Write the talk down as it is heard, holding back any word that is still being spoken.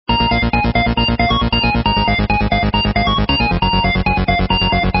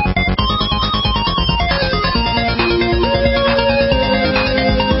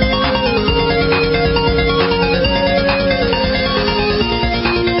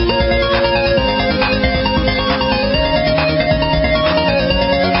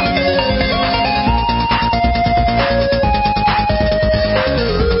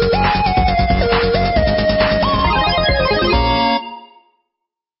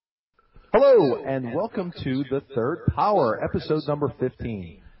Hello, and welcome to The Third Power, episode number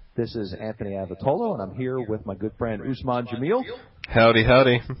 15. This is Anthony Avatolo, and I'm here with my good friend Usman Jamil. Howdy,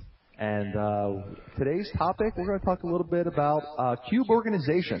 howdy. And today's topic, we're going to talk a little bit about cube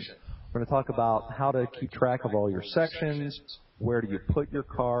organization. We're going to talk about how to keep track of all your sections, where do you put your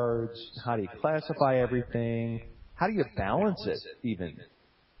cards, how do you classify everything, how do you balance it even?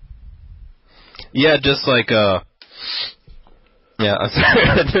 Yeah, just like, I'm sorry,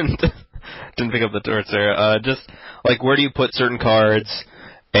 I didn't pick up the words there. Just like, where do you put certain cards,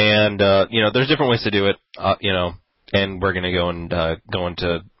 and, there's different ways to do it, and we're going to go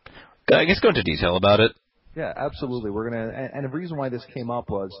into detail about it. Yeah, absolutely. And the reason why this came up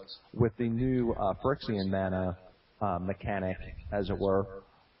was with the new Phyrexian mana mechanic, as it were.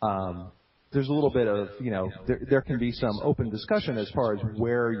 There's a little bit of, there can be some open discussion as far as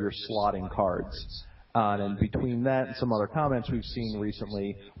where you're slotting cards. And between that and some other comments we've seen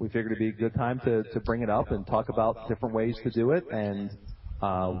recently, we figured it'd be a good time to bring it up and talk about different ways to do it and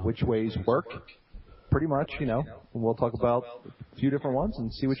which ways work. Pretty much, we'll talk about a few different ones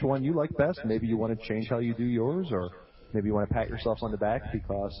and see which one you like best. Maybe you want to change how you do yours, or maybe you want to pat yourself on the back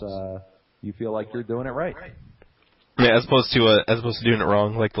because you feel like you're doing it right. Yeah, as opposed to doing it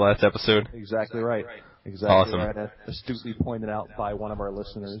wrong, like the last episode. Exactly right. Exactly awesome. Right. Astutely pointed out by one of our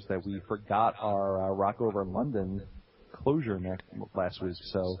listeners that we forgot our Rock Over London closure last week.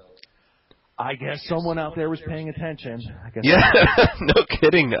 So I guess someone out there was paying attention. Yeah, no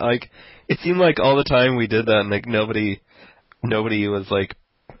kidding. Like, it seemed like all the time we did that, and like nobody was like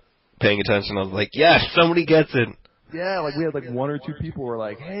paying attention. I was like, yes, somebody gets it. Yeah, like we had like one or two people were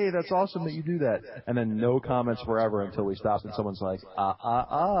like, hey, that's awesome that you do that. And then no comments forever until we stopped and someone's like,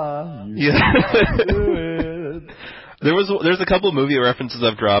 you do it. There's a couple of movie references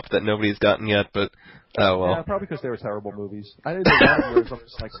I've dropped that nobody's gotten yet, but oh well. Yeah, probably because they were terrible movies. I didn't know that was. I'm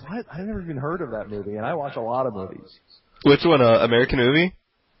just like, what? I never even heard of that movie, and I watch a lot of movies. Which one? American movie?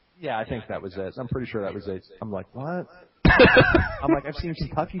 Yeah, I think that was it. I'm pretty sure that was it. I'm like, what? I'm like, I've seen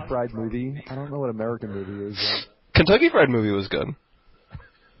Kentucky Fried Movie. I don't know what American movie is yet. Kentucky Fried Movie was good.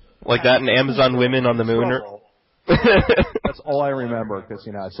 Like that and Amazon Women on the Moon. That's all I remember because,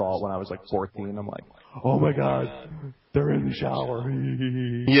 I saw it when I was like 14. I'm like, oh my God, they're in the shower.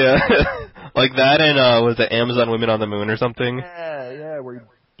 Yeah. Like that and, was it Amazon Women on the Moon or something? Yeah, where he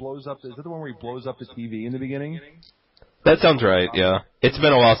blows up, is that the one where he blows up the TV in the beginning? That sounds right, yeah. It's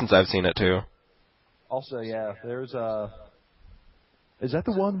been a while since I've seen it too. Also, yeah, there's is that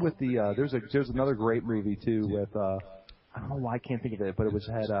the one with the, there's another great movie too with, I don't know why I can't think of it, but it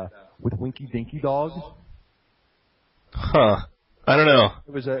had with Winky Dinky Dog. Huh. I don't know.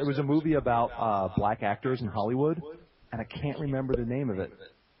 It was a movie about black actors in Hollywood, and I can't remember the name of it.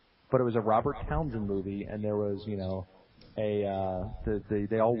 But it was a Robert Townsend movie, and there was,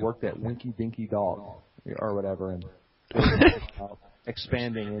 they all worked at Winky Dinky Dog or whatever, and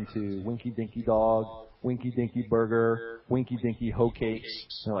expanding into Winky Dinky Dog, Winky Dinky Burger, Winky Dinky Hoe Cakes.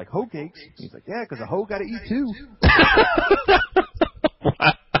 And they're like, Hoe Cakes? And he's like, yeah, because a hoe got to eat too.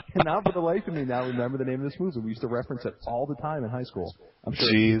 And now for the life of me now remember the name of this movie. We used to reference it all the time in high school. I'm sure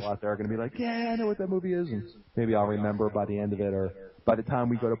people out there are going to be like, yeah, I know what that movie is. And maybe I'll remember by the end of it, or by the time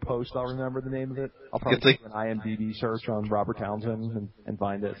we go to post, I'll remember the name of it. I'll probably do an IMDb search on Robert Townsend and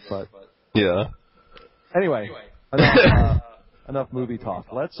find it. But yeah. Anyway, enough movie talk.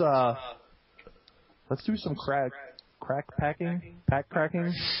 Let's do some pack cracking.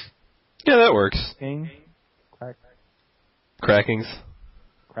 Yeah, that works. Crackings.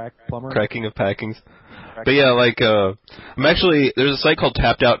 Crack plumber. Cracking of packings. But yeah, there's a site called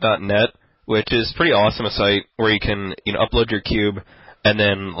tappedout.net, which is pretty awesome, a site where you can, upload your cube and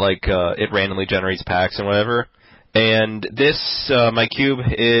then, it randomly generates packs and whatever. And this, my cube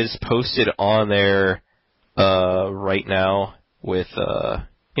is posted on there, right now with,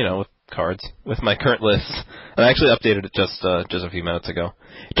 with cards, with my current list. I actually updated it just a few minutes ago.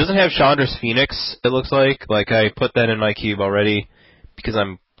 It doesn't have Chandra's Phoenix, it looks like. Like, I put that in my cube already because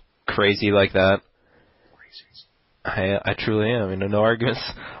I'm crazy like that. I truly am, no arguments.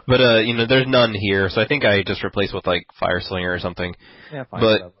 But, there's none here, so I think I just replaced with, Fire Slinger or something. Yeah, fine.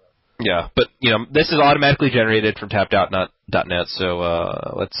 But, yeah, but, this is automatically generated from tappedout.net,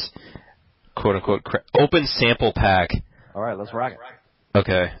 so, let's, quote-unquote, open sample pack. All right, let's rock it.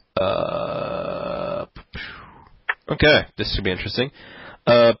 Okay. Okay, this should be interesting.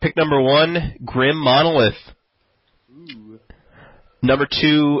 Pick number 1, Grim Monolith. Ooh. Number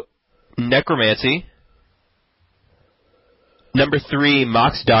 2, Necromancy. Number 3,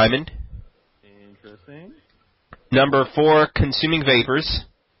 Mox Diamond. Interesting. Number 4, Consuming Vapors.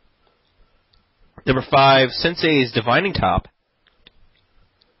 Number 5, Sensei's Divining Top.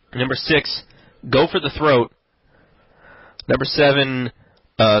 Number 6, Go for the Throat. Number 7,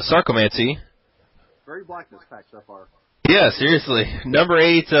 Sarcomancy. Very black this pack so far. Yeah, seriously. Number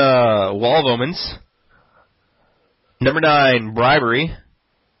 8, Wall of Omens. Number 9, Bribery.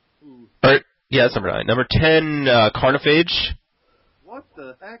 Yeah, that's number 9. Number 10, Carnophage. What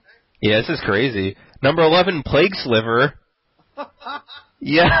the heck? Yeah, this is crazy. Number 11, Plague Sliver.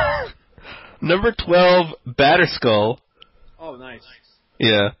 Yeah. Number 12, Batterskull. Oh, nice.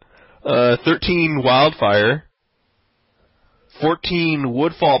 Yeah. 13, Wildfire. 14,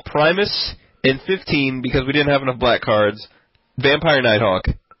 Woodfall Primus. And 15, because we didn't have enough black cards, Vampire Nighthawk.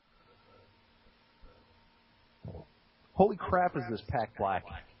 Holy crap, is this pack black?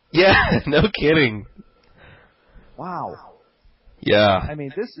 Yeah, no kidding. Wow. Yeah. I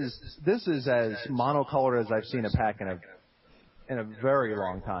mean, this is as monocolored as I've seen a pack in a very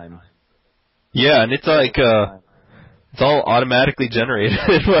long time. Yeah, and it's like it's all automatically generated,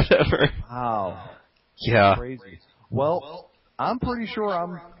 whatever. Wow. Yeah. Crazy. Well, I'm pretty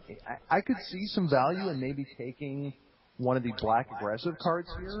sure I could see some value in maybe taking one of the black aggressive cards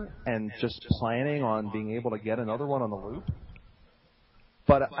here and just planning on being able to get another one on the loop.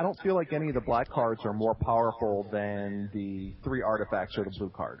 But I don't feel like any of the black cards are more powerful than the 3 artifacts or the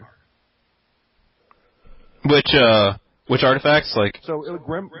blue card. Which artifacts? Like so,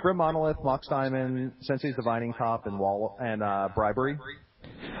 Grim Monolith, Mox Diamond, Sensei's Divining Top, and Bribery.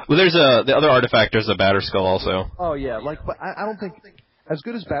 Well, there's the other artifact. There's a Batterskull also. Oh yeah, but I don't think as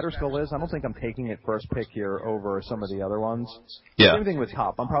good as Batterskull is, I don't think I'm taking it first pick here over some of the other ones. Yeah. Same thing with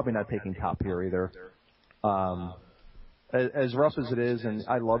Top. I'm probably not taking Top here either. As rough as it is, and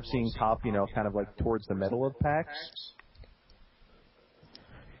I love seeing Top, kind of like towards the middle of packs.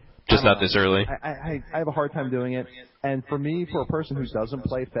 Just not this early. I have a hard time doing it. And for me, for a person who doesn't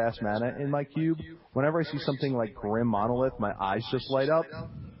play fast mana in my cube, whenever I see something like Grim Monolith, my eyes just light up.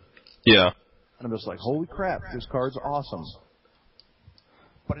 Yeah. And I'm just like, holy crap, this card's awesome.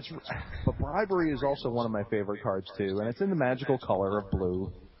 But Bribery is also one of my favorite cards too, and it's in the magical color of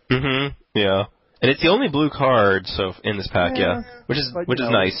blue. Mhm. Yeah. And it's the only blue card in this pack, yeah. Which is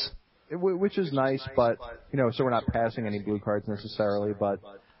nice. Which is nice, but so we're not passing any blue cards necessarily, but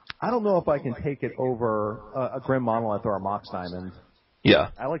I don't know if I can take it over a Grim Monolith or a Mox Diamond. Yeah.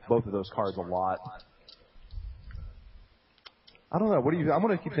 I like both of those cards a lot. I don't know. I'm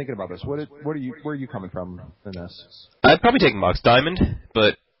going to keep thinking about this. Where are you coming from in this? I'd probably take Mox Diamond,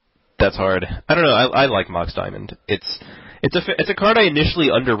 but that's hard. I don't know. I like Mox Diamond. It's a card I initially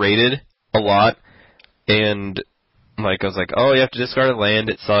underrated a lot, and I was like, oh, you have to discard a land.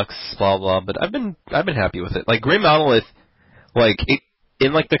 It sucks, blah blah. But I've been happy with it. Like Grim Monolith,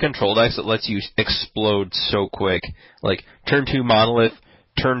 in the control decks, it lets you explode so quick. Like turn 2 Monolith,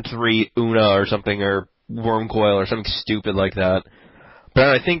 turn 3 Una or something, or Wormcoil or something stupid like that. But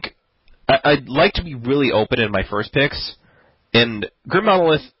I think I'd like to be really open in my first picks, and Grim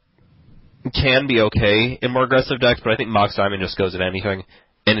Monolith can be okay in more aggressive decks, but I think Mox Diamond just goes at anything,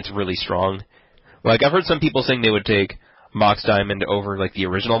 and it's really strong. Like, I've heard some people saying they would take Mox Diamond over, the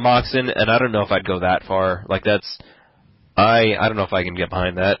original Moxen, and I don't know if I'd go that far. I don't know if I can get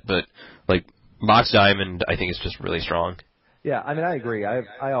behind that, but, Mox Diamond, I think, is just really strong. Yeah, I mean, I agree.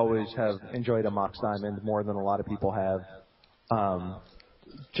 I always have enjoyed a Mox Diamond more than a lot of people have.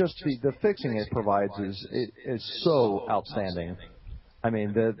 Just the fixing it provides is so outstanding. I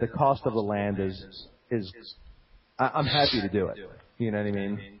mean, the cost of the land is I'm happy to do it. You know what I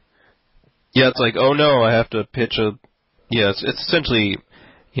mean? Yeah, it's like, oh no, I have to pitch it's essentially,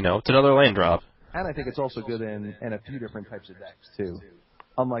 it's another land drop. And I think it's also good in a few different types of decks too.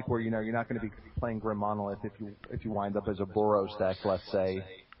 Unlike where you're not going to be playing Grim Monolith if you wind up as a Boros deck, let's say,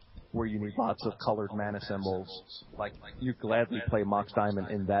 where you need lots of colored mana symbols. Like you gladly play Mox Diamond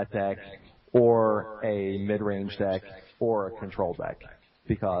in that deck, or a mid-range deck, or a control deck,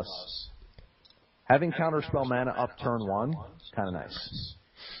 because having counterspell mana up turn 1 is kind of nice.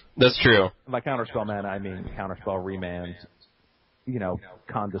 That's true. By counterspell mana, I mean counterspell remand,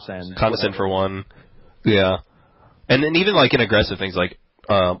 condescend. Condescend for 1, yeah. And then even in aggressive things like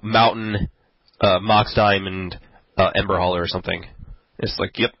Mountain, Mox Diamond, Ember Hauler or something. It's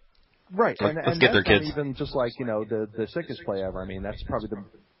like, yep. Right, let's get their kids. Not even just the sickest play ever. I mean, that's probably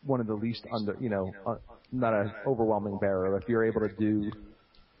one of the least not an overwhelming bearer. If you're able to do,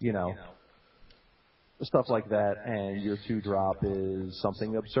 stuff like that, and your 2-drop is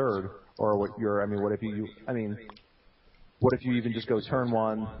something absurd, or what if you even just go turn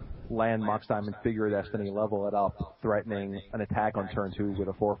 1, land Mox Diamond, Figure of Destiny, level it up, threatening an attack on turn 2 with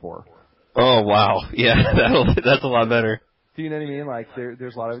a 4/4. Oh wow, yeah, that's a lot better. Do you know what I mean?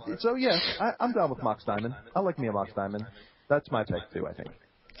 There's a lot of it. So yeah, I'm down with Mox Diamond. I like me a Mox Diamond. That's my pick too, I think.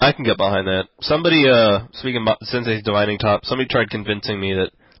 I can get behind that. Somebody, speaking about Sensei's Divining Top, somebody tried convincing me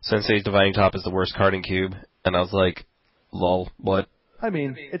that Sensei's Divining Top is the worst carding cube, and I was like, lol, what? I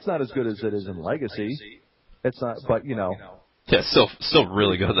mean, it's not as good as it is in Legacy. It's not, but Yeah, still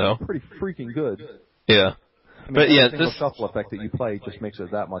really good though. Pretty freaking good. Yeah. I mean, but yeah, this shuffle effect that you play just makes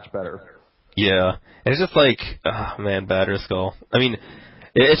it that much better. Yeah. It's just like, man, Batterskull. I mean,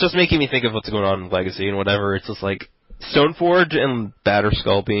 it's just making me think of what's going on in Legacy and whatever. It's just like Stoneforge and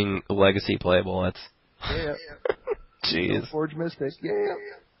Batterskull being Legacy playable. That's jeez. Stoneforge Mystic, yeah.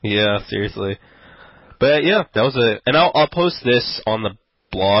 Yeah, seriously. But yeah, that was and I'll post this on the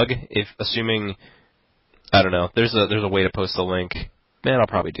blog if assuming I don't know. There's a way to post the link. Man, I'll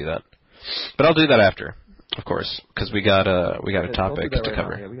probably do that. But I'll do that after, of course, because we got a topic to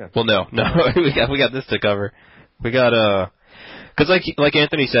cover. Yeah, well, no, we got this to cover. We got because like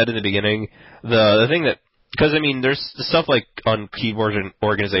Anthony said in the beginning, the thing that because I mean there's stuff like on keyboard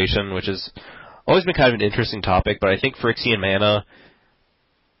organization, which has always been kind of an interesting topic, but I think Phyrexian Mana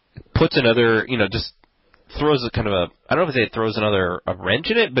puts another just throws a kind of I don't know if it throws another wrench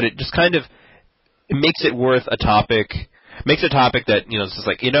in it, but it just kind of it makes it worth a topic. Makes a topic that it's just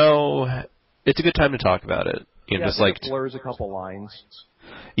like it's a good time to talk about it. Just like it blurs a couple lines.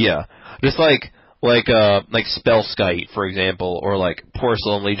 Yeah, just like Spellskite, for example, or like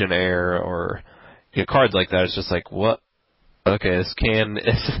Porcelain Legionnaire, or cards like that. It's just like what? Okay, it's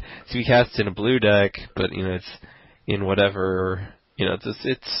to be cast in a blue deck, but it's in whatever.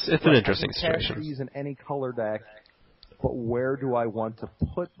 It's an interesting situation. Cast these in any color deck, but where do I want to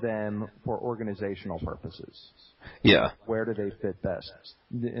put them for organizational purposes? Yeah. Where do they fit best?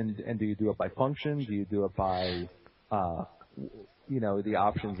 And do you do it by function? Do you do it by, the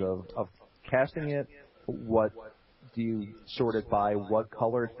options of casting it? What do you sort it by what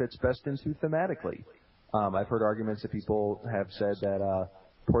color it fits best into thematically? I've heard arguments that people have said that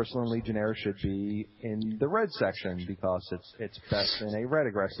Porcelain Legionnaire should be in the red section because it's best in a red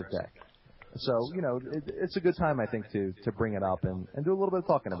aggressive deck. So, it's a good time, I think, to bring it up and do a little bit of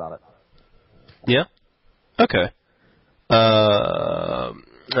talking about it. Yeah. Okay.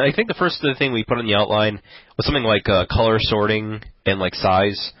 I think the first thing we put on the outline was something like color sorting and like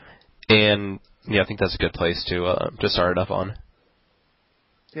size, and I think that's a good place to start it up on.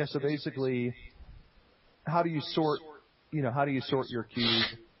 Yeah. So basically, how do you sort your cube?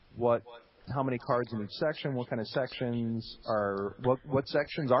 How many cards in each section? What kind of sections are? What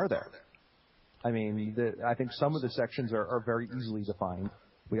sections are there? I mean, I think some of the sections are very easily defined.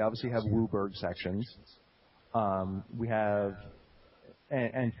 We obviously have WUBRG sections. We have,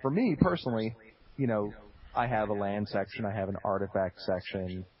 and for me personally, I have a land section. I have an artifact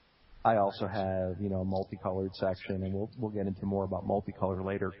section. I also have, a multicolored section, and we'll get into more about multicolor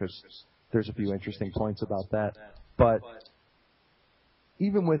later because there's a few interesting points about that. But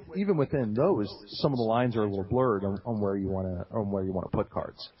even within those, some of the lines are a little blurred on where you want to put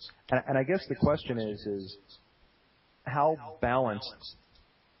cards. And I guess the question is how balanced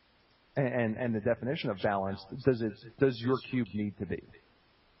and the definition of balanced does your cube need to be?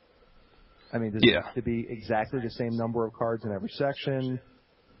 I mean, does it need to be exactly the same number of cards in every section?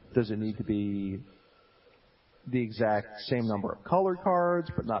 Does it need to be the exact same number of colored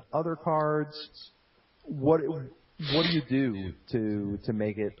cards but not other cards? What do you do to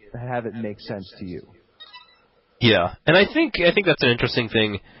have it make sense to you? Yeah, and I think that's an interesting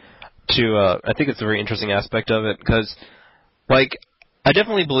thing I think it's a very interesting aspect of it because, like, I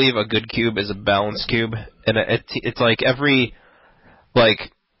definitely believe a good cube is a balanced cube, and it's like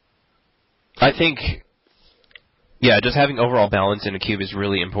I think, just having overall balance in a cube is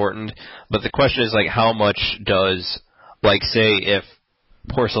really important. But the question is, like, how much does, like, say if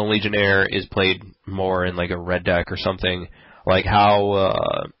Porcelain Legionnaire is played more in like a red deck or something, like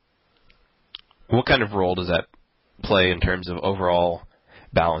how what kind of role does that play in terms of overall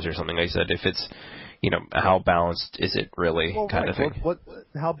balance or something? Like I said, if it's how balanced is it really kind of thing?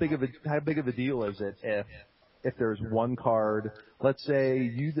 How big of a deal is it if there's one card? Let's say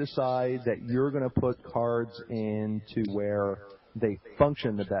you decide that you're going to put cards into where they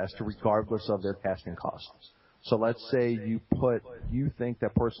function the best, regardless of their casting costs. So let's say you think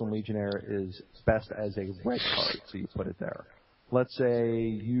that Porcelain Legionnaire is best as a red card, so you put it there. Let's say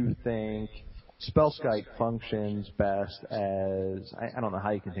you think Spellskite functions best as, I don't know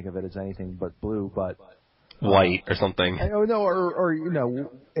how you can think of it as anything but blue, but white or something. Or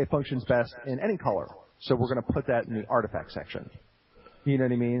it functions best in any color. So we're going to put that in the artifact section. You know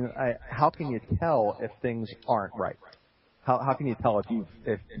what I mean? How can you tell if things aren't right? How can you tell if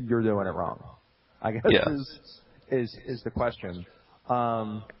you're doing it wrong? I guess is the question.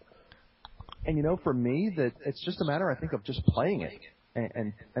 And for me, that it's just a matter, I think, of just playing it.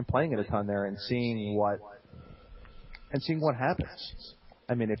 and playing it a ton there and seeing what happens.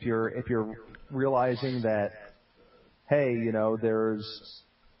 I mean, if you're realizing that, hey, there's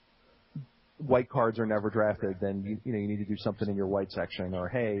white cards are never drafted, then you need to do something in your white section. Or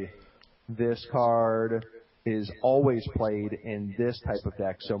hey, this card is always played in this type of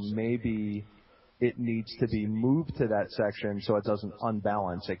deck, so maybe it needs to be moved to that section so it doesn't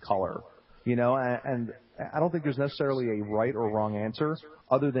unbalance a color. And I don't think there's necessarily a right or wrong answer,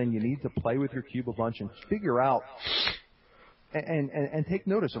 other than you need to play with your cube a bunch and figure out and take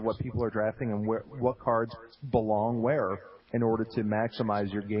notice of what people are drafting and what cards belong where in order to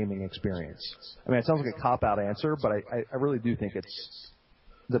maximize your gaming experience. I mean, it sounds like a cop-out answer, but I really do think it's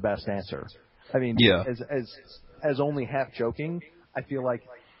the best answer. I mean, yeah. as only half joking, I feel like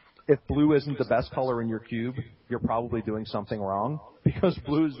if blue isn't the best color in your cube, you're probably doing something wrong, because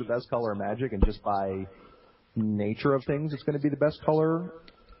blue is the best color in Magic, and just by nature of things, it's going to be the best color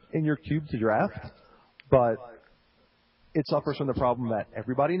in your cube to draft. But it suffers from the problem that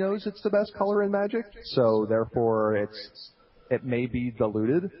everybody knows it's the best color in Magic, so therefore it may be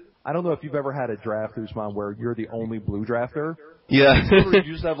diluted. I don't know if you've ever had a draft, Usman, where you're the only blue drafter. Yeah.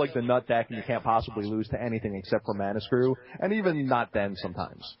 You just have like the nut deck and you can't possibly lose to anything except for Mana Screw, and even not then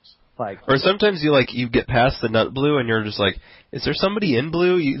sometimes. Or sometimes you get past the nut blue and you're just like, is there somebody in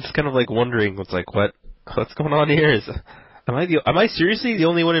blue? It's kind of like wondering what's going on here? Am I seriously the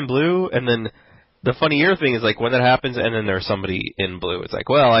only one in blue? And then the funnier thing is like when that happens and then there's somebody in blue, it's like,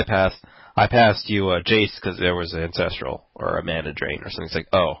 well, I passed you Jace because there was an Ancestral or a Mana Drain or something. It's like,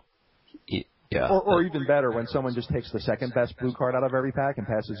 oh. Yeah. Or even better, when someone just takes the second best blue card out of every pack and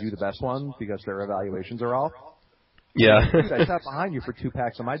passes you the best one because their evaluations are off. Yeah. Dude, I sat behind you for 2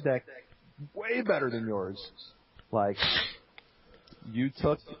 packs of my deck, way better than yours. Like, you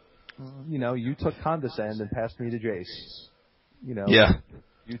took Condescend and passed me to Jace. Yeah.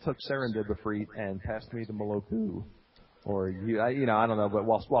 You took Serendib Efreet and passed me to Moloku. Or I don't know, but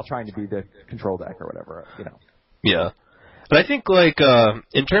while trying to be the control deck or whatever, Yeah. But I think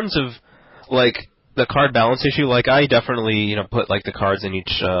in terms of the card balance issue, I definitely, put the cards in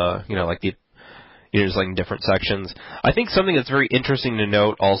each, just in different sections. I think something that's very interesting to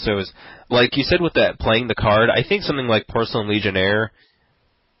note also is, like you said with that playing the card, I think something like Porcelain Legionnaire,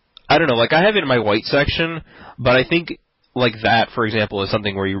 I don't know, I have it in my white section, but I think that, for example, is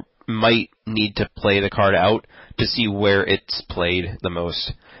something where you might need to play the card out to see where it's played the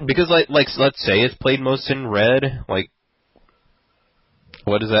most. Because let's say it's played most in red,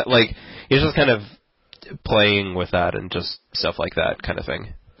 what is that? You're just kind of playing with that and just stuff like that kind of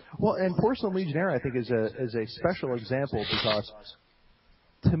thing. Well, and Porcelain Legionnaire, I think, is a special example because,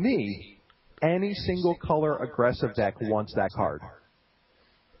 to me, any single color aggressive deck wants that card.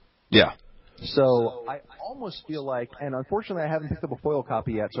 Yeah. So I almost feel like, and unfortunately I haven't picked up a foil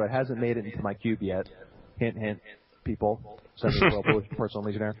copy yet, so it hasn't made it into my cube yet. Hint, hint, people. Send me a foil Porcelain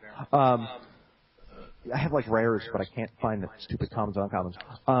Legionnaire. I have rares, but I can't find the stupid commons and uncommons.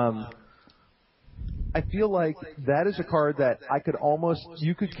 I feel like that is a card that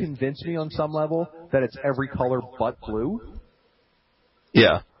you could convince me on some level that it's every color but blue.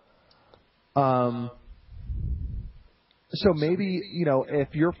 Yeah. So maybe,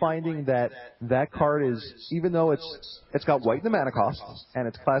 if you're finding that card is, even though it's got white in the mana cost, and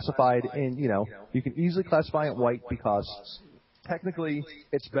it's classified in, you can easily classify it white because technically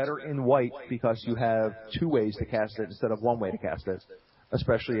it's better in white because you have 2 ways to cast it instead of 1 way to cast it.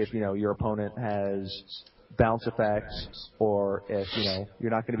 Especially if, your opponent has bounce effects, or if,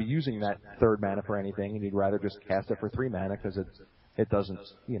 you're not going to be using that 3rd mana for anything and you'd rather just cast it for 3 mana because it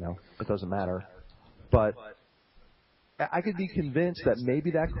doesn't matter. But I could be convinced that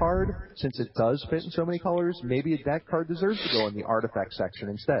maybe that card, since it does fit in so many colors, maybe that card deserves to go in the artifact section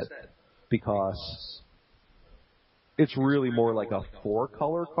instead, because it's really more like a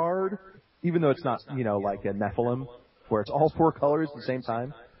 4-color card, even though it's not, like a Nephilim, where it's all 4 colors at the same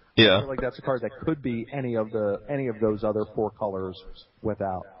time. Yeah. I feel like that's a card that could be any of those other 4 colors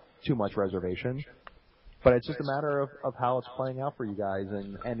without too much reservation. But it's just a matter of how it's playing out for you guys,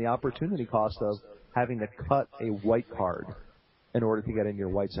 and the opportunity cost of having to cut a white card in order to get in your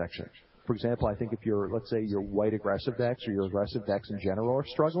white section. For example, I think if let's say your white aggressive decks or your aggressive decks in general are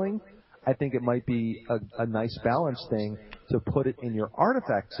struggling, I think it might be a nice balance thing to put it in your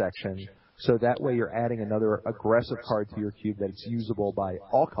artifact section, so that way you're adding another aggressive card to your cube that's usable by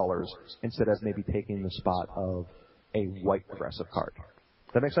all colors instead of maybe taking the spot of a white aggressive card.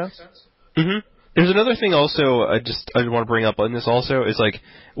 Does that make sense? Mm-hmm. There's another thing also I want to bring up on this also is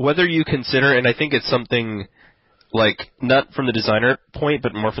whether you consider, and I think it's something like, not from the designer point,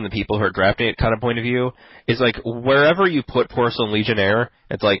 but more from the people who are drafting it kind of point of view, is, like, wherever you put Porcelain Legionnaire,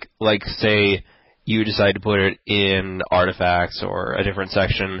 it's like, say, you decide to put it in artifacts or a different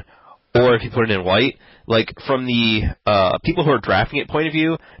section, or if you put it in white, like, from the people who are drafting it point of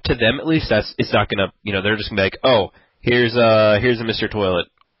view, to them at least, it's not gonna, they're just gonna be like, oh, here's a Mr. Toilet.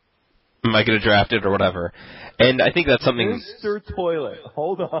 Am I gonna draft it or whatever? And I think that's something... Mr. Toilet.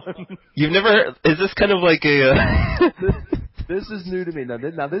 Hold on. You've never... Is this kind of like a... This is new to me.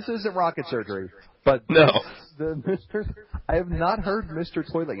 Now, this isn't rocket surgery, but... No. I have not heard Mr.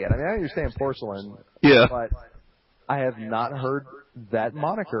 Toilet yet. I mean, I understand porcelain. Yeah. But I have not heard that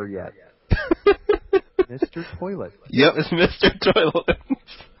moniker yet. Mr. Toilet. Yep, it's Mr. Toilet.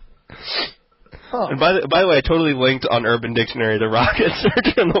 Huh. And by the way, I totally linked on Urban Dictionary the rocket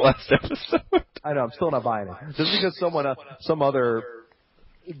surgery in the last episode. I know, I'm still not buying it. Just because some other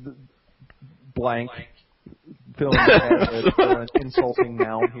blank film an insulting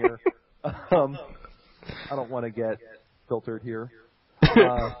noun here. I don't want to get filtered here.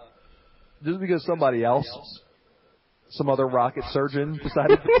 Just because somebody else, some other rocket surgeon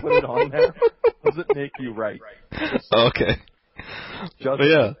decided to put it on there, doesn't make you right. Okay. But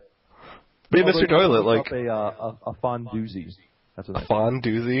yeah. But Mr. Toilet, like... A fondoozy. That's what a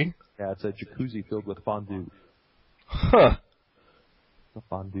fondoozy? Yeah, it's a jacuzzi filled with fondue. Huh. A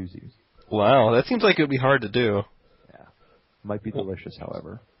fondoozy. Wow, that seems like it would be hard to do. Yeah. Might be delicious,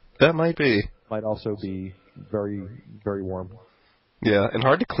 however. That might be. Might also be very, very warm. Yeah, and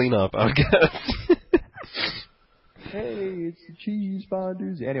hard to clean up, I would guess. Hey, it's the cheese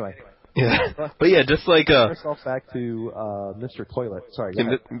fondoozy. Anyway. Yeah, but yeah, just like myself back to Mr. Toilet. Sorry,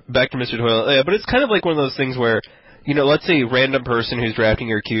 back to Mr. Toilet. Yeah, but it's kind of like one of those things where, let's say a random person who's drafting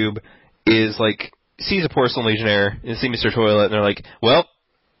your cube is like sees a Porcelain Legionnaire and sees Mr. Toilet, and they're like, well,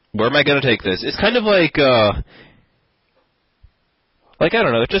 where am I going to take this? It's kind of like I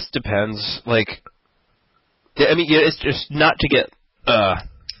don't know. It just depends. Like, I mean, it's just not to get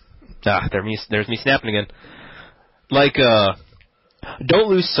there's me snapping again. Like don't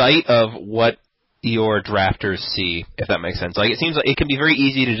lose sight of what your drafters see, if that makes sense. Like, it seems like it can be very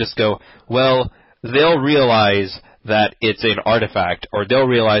easy to just go, well, they'll realize that it's an artifact, or they'll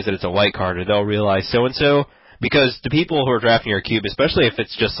realize that it's a white card, or they'll realize so-and-so, because the people who are drafting your cube, especially if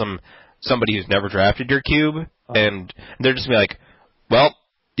it's just somebody who's never drafted your cube, and they're just going to be like, well,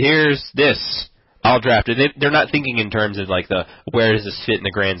 here's this, I'll draft it. They're not thinking in terms of, like, where does this fit in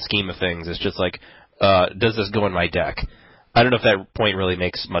the grand scheme of things. It's just like, does this go in my deck? I don't know if that point really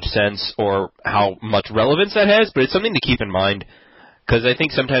makes much sense or how much relevance that has, but it's something to keep in mind, because I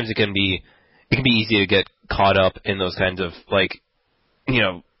think sometimes it can be easy to get caught up in those kinds of, like,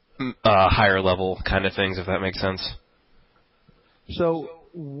 higher level kind of things, if that makes sense. So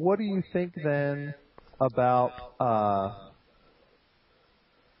what do you think then about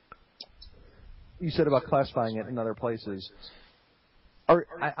you said about classifying it in other places?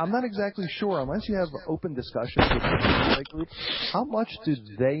 I'm not exactly sure, unless you have open discussions with the group, how much do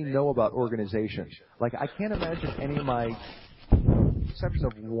they know about organization? Like, I can't imagine any of my, exception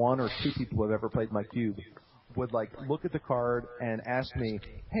of one or two people who have ever played my cube, would, like, look at the card and ask me,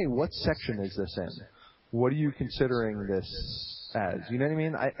 hey, what section is this in? What are you considering this as? You know what I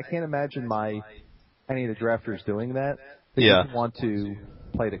mean? I can't imagine any of the drafters doing that. They just want to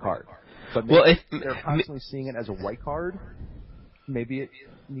play the card. But maybe they're constantly seeing it as a white card. Maybe it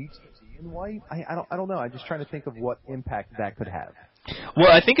needs to be in white. I don't know. I'm just trying to think of what impact that could have.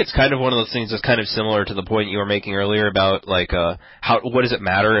 Well, I think it's kind of one of those things that's kind of similar to the point you were making earlier about, like, what does it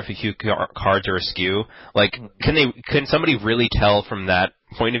matter if a few cards are askew? Like, can somebody really tell from that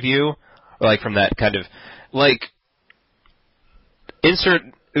point of view? Or, like, from that kind of, like, insert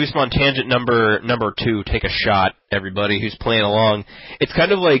Usman tangent number 2, take a shot, everybody who's playing along. It's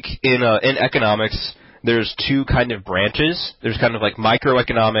kind of like in economics, there's two kind of branches. There's kind of like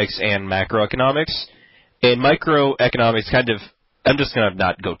microeconomics and macroeconomics. And microeconomics kind of, I'm just going to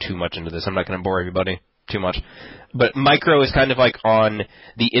not go too much into this. I'm not going to bore everybody too much. But micro is kind of like on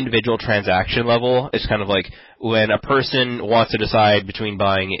the individual transaction level. It's kind of like when a person wants to decide between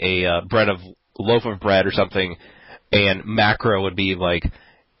buying a loaf of bread or something, and macro would be like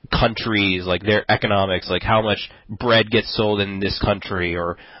countries, like their economics, like how much bread gets sold in this country,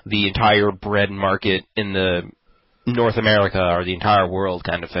 or the entire bread market in the North America, or the entire world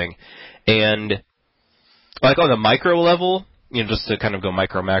kind of thing. And like on the micro level, just to kind of go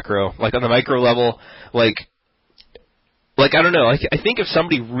micro-macro, like on the micro level, like I don't know, I think if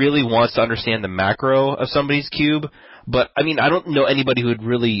somebody really wants to understand the macro of somebody's cube, but I mean, I don't know anybody who would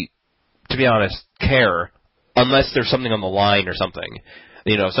really, to be honest, care, unless there's something on the line or something.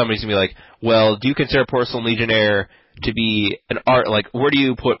 somebody's going to be like, well, do you consider Porcelain Legionnaire to be an art, like, where do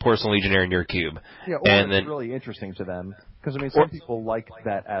you put Porcelain Legionnaire in your cube? Yeah, or and it's then, really interesting to them. Because, some people like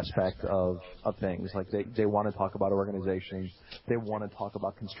that aspect of things. Like, they want to talk about organization. They want to talk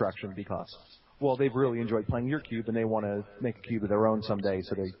about construction because, well, they've really enjoyed playing your cube, and they want to make a cube of their own someday,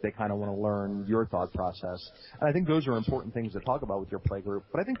 so they kind of want to learn your thought process. And I think those are important things to talk about with your play group.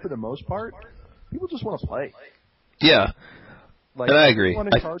 But I think for the most part, people just want to play. Yeah, and I agree. You're the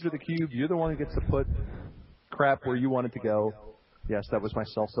one in charge of the cube. You're the one who gets to put crap where you want it to go. Yes, that was my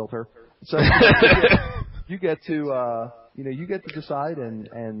self-filter. So you get to decide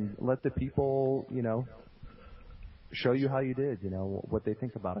and let the people, show you how you did, what they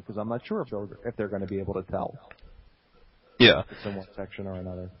think about it. Because I'm not sure if they're going to be able to tell. Yeah. If it's in one section or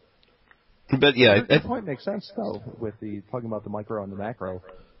another. But yeah, the point makes sense though with the talking about the micro and the macro,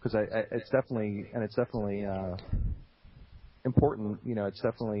 because it's definitely important. It's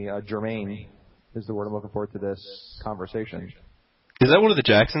definitely germane is the word I'm looking forward to this conversation. Is that one of the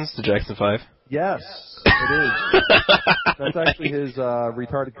Jacksons, the Jackson 5? Yes, it is. That's actually his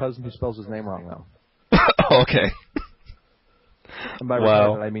retarded cousin who spells his name wrong, though. Okay. And by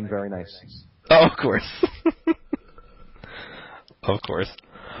retarded, I mean very nice. Oh, of course. Of course.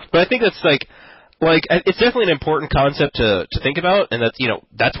 But I think that's like it's definitely an important concept to think about, and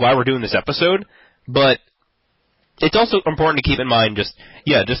that's why we're doing this episode. But it's also important to keep in mind just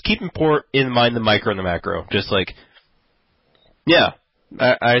keep in mind the micro and the macro. Just like, I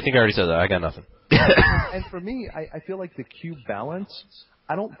think I already said that. I got nothing. And for me, I feel like the cube balance,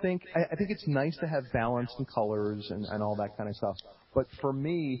 I think it's nice to have balance and colors and all that kind of stuff. But for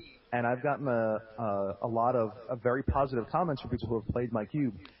me, and I've gotten a lot of very positive comments from people who have played my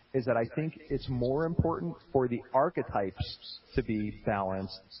cube, is that I think it's more important for the archetypes to be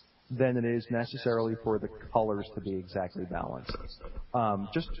balanced than it is necessarily for the colors to be exactly balanced.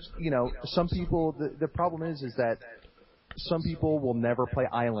 Some people, the problem is that some people will never play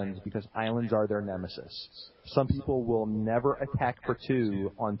islands because islands are their nemesis. Some people will never attack for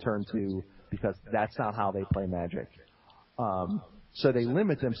 2 on turn 2 because that's not how they play Magic. So they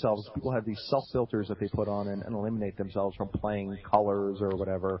limit themselves. People have these self-filters that they put on and eliminate themselves from playing colors or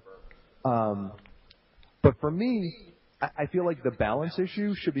whatever. But for me, I feel like the balance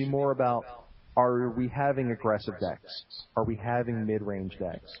issue should be more about, are we having aggressive decks? Are we having mid-range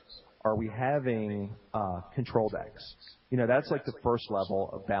decks? Are we having control decks? That's like the first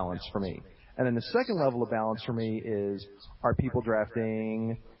level of balance for me. And then the second level of balance for me is, are people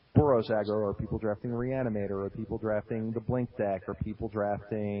drafting Boros aggro? Are people drafting Reanimator? Are people drafting the Blink deck? Are people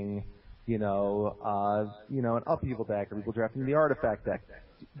drafting, an Upheaval deck? Are people drafting the Artifact deck?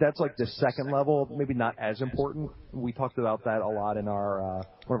 That's like the second level, maybe not as important. We talked about that a lot in our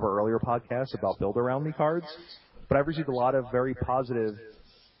one of our earlier podcasts about Build Around Me cards. But I've received a lot of very positive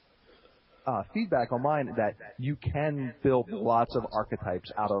feedback online that you can build lots of archetypes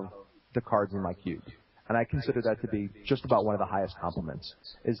out of the cards in my cube. And I consider that to be just about one of the highest compliments,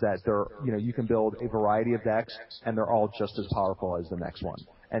 is that you can build a variety of decks and they're all just as powerful as the next one.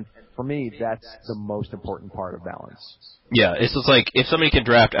 And for me, that's the most important part of balance. Yeah, it's just like if somebody can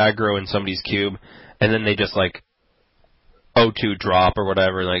draft aggro in somebody's cube and then they just like 0-2 drop or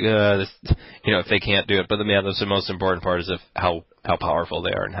whatever, like if they can't do it. But that's the most important part, is how powerful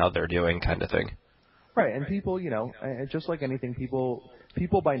they are and how they're doing, kind of thing. Right, and people, just like anything, people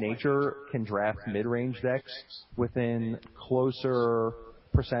by nature can draft mid-range decks within closer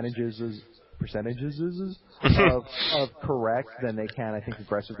percentages of correct than they can, I think,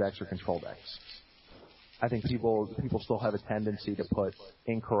 aggressive decks or control decks. I think people still have a tendency to put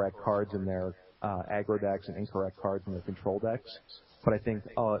incorrect cards in their aggro decks and incorrect cards in their control decks. But I think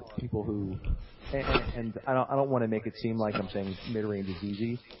people who and I don't want to make it seem like I'm saying mid-range is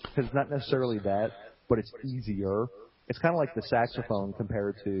easy, because it's not necessarily that, but it's easier. It's kind of like the saxophone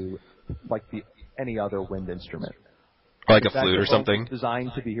compared to like any other wind instrument. Like a flute or something?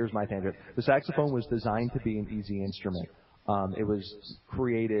 Designed to be, here's my tangent. The saxophone was designed to be an easy instrument. It was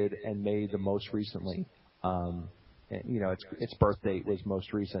created and made the most recently. Its birth date was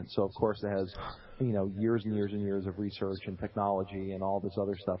most recent. So, of course, it has, years and years and years of research and technology and all this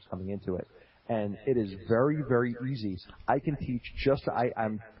other stuff coming into it. And it is very, very easy. I can teach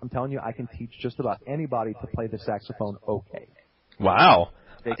I'm telling you, I can teach just about anybody to play the saxophone okay. Wow.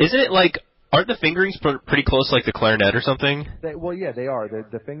 Isn't it like, aren't the fingerings pretty close like the clarinet or something? They are.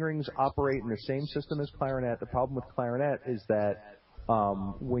 The fingerings operate in the same system as clarinet. The problem with clarinet is that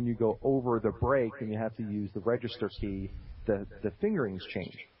when you go over the break and you have to use the register key, the fingerings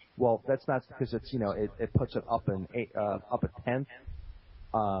change. Well, that's not because it's, it puts it up a tenth.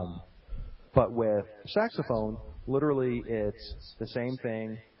 But with saxophone, Literally, it's the same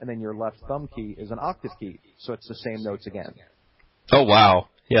thing, and then your left thumb key is an octave key, so it's the same notes again. Oh, wow.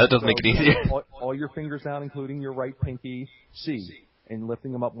 Yeah, that does make it easier. All your fingers down, including your right pinky, C, and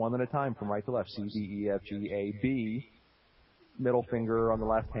lifting them up one at a time from right to left. C, D, E, F, G, A, B. Middle finger on the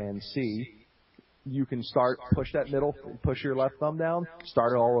left hand, C. You can push your left thumb down,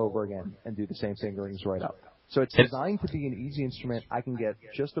 start it all over again, and do the same fingerings right up. So it's designed to be an easy instrument. I can get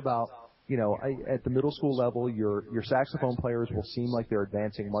just about, at the middle school level, your saxophone players will seem like they're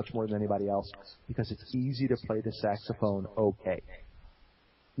advancing much more than anybody else because it's easy to play the saxophone okay.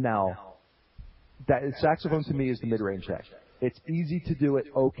 Now, saxophone to me is the mid-range deck. It's easy to do it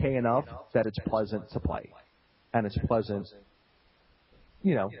okay enough that it's pleasant to play, and it's pleasant,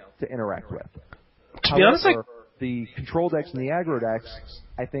 to interact with. To be honest, the control decks and the aggro decks,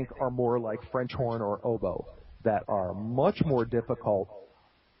 I think, are more like French horn or oboe, that are much more difficult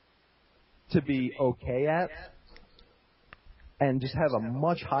to be okay at, and just have a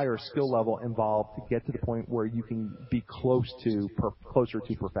much higher skill level involved to get to the point where you can be closer to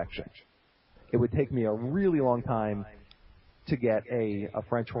perfection. It would take me a really long time to get a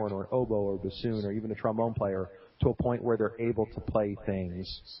French horn or an oboe or bassoon or even a trombone player to a point where they're able to play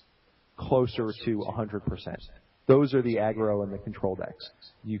things closer to 100%. Those are the aggro and the control decks.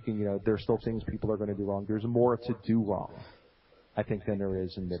 You can, there's still things people are going to do wrong. There's more to do wrong, I think, than there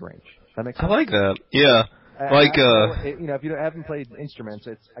is in mid-range. That makes sense? I like that. Yeah. If you haven't played instruments,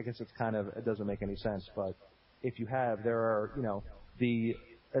 I guess it doesn't make any sense. But if you have, there are,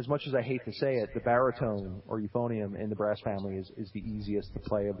 as much as I hate to say it, the baritone or euphonium in the brass family is the easiest to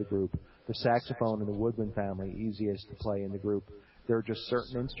play of the group. The saxophone in the woodwind family, easiest to play in the group. There are just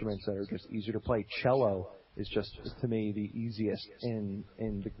certain instruments that are just easier to play. Cello is just, to me, the easiest in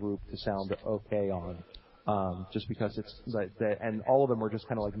the group to sound okay on, just because it's and all of them are just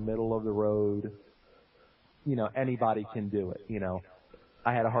kind of like middle of the road. Anybody can do it.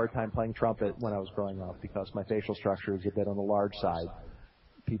 I had a hard time playing trumpet when I was growing up because my facial structure is a bit on the large side.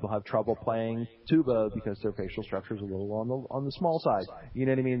 People have trouble playing tuba because their facial structure is a little on the small side. You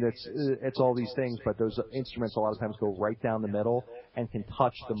know what I mean? It's all these things, but those instruments a lot of times go right down the middle and can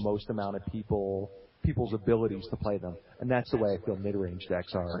touch the most amount of people's abilities to play them. And that's the way I feel mid-range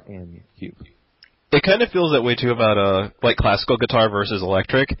decks are in Cube. It kind of feels that way too about classical guitar versus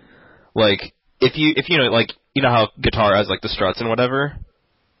electric. Like if you know how guitar has like the struts and whatever.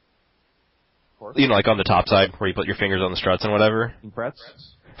 Like on the top side where you put your fingers on the struts and whatever. And frets?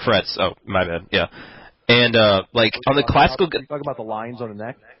 Frets. Oh, my bad. Yeah. And on the classical, you talking about the lines on the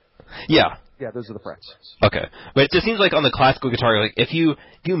neck? Yeah. Yeah, those are the frets. Okay, but it just seems like on the classical guitar, like if you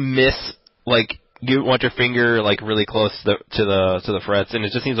miss, like you want your finger like really close to the frets, and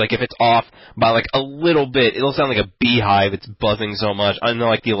it just seems like if it's off by like a little bit, it'll sound like a beehive. It's buzzing so much. I know,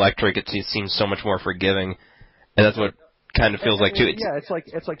 like the electric, it seems so much more forgiving, and that's what kind of feels like too. It's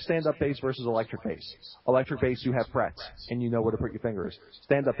like stand-up bass versus electric bass. Electric bass, you have frets, and you know where to put your fingers.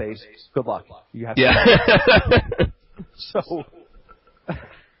 Stand-up bass, good luck. You have So,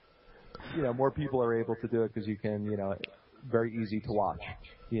 more people are able to do it because you can, very easy to watch.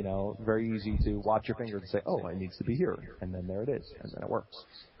 Very easy to watch your fingers and say, oh, it needs to be here, and then there it is, and then it works.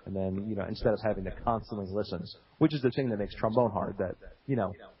 And then, instead of having to constantly listen, which is the thing that makes trombone hard, that,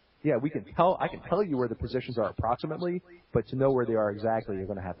 yeah, I can tell you where the positions are approximately, but to know where they are exactly, you're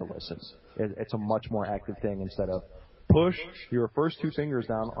going to have to listen. It's a much more active thing instead of push your first two fingers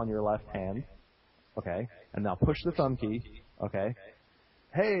down on your left hand, okay, and now push the thumb key, okay.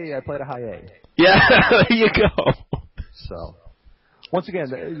 Hey, I played a high A. Yeah, there you go. So, once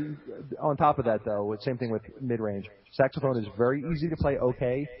again, on top of that, though, same thing with mid-range. Saxophone is very easy to play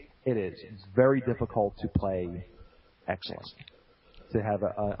okay. It is very difficult to play excellent, to have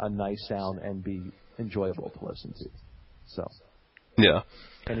a nice sound and be enjoyable to listen to. So, yeah.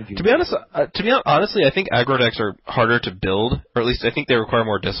 To be honest, honestly, I think aggro decks are harder to build, or at least I think they require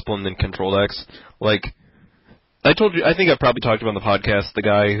more discipline than control decks. Like, I told you, I think I probably talked about on the podcast the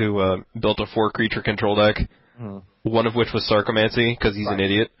guy who built a 4-creature control deck, one of which was Sarcomancy, because he's an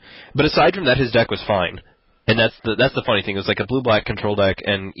idiot. But aside from that, his deck was fine. And that's the funny thing. It was like a blue-black control deck,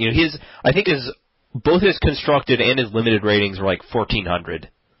 and I think both his constructed and his limited ratings were like 1,400.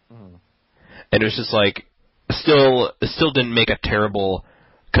 And it was just like, it still didn't make a terrible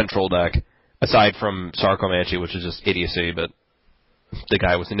control deck, aside from Sarcomancy, which is just idiocy, but the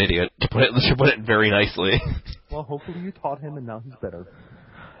guy was an idiot, to put it very nicely. Well, hopefully you taught him, and now he's better.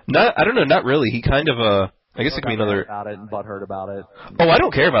 I don't know, not really. He kind of, I guess it could be another... about it and butthurt about it. Oh, I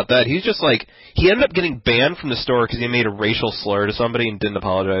don't care about that. He's just like, he ended up getting banned from the store because he made a racial slur to somebody and didn't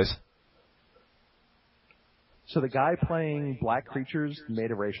apologize. So the guy playing black creatures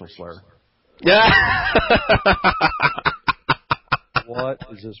made a racial slur. Yeah. What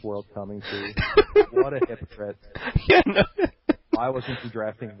is this world coming to? What a hypocrite. Yeah, no. Why wasn't he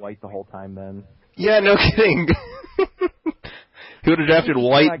drafting White the whole time then? Yeah, no kidding. He would have drafted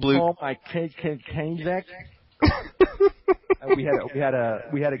white, blue. Call my Kane deck. We had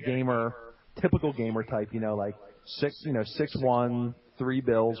a gamer, typical gamer type, like 6'1", 3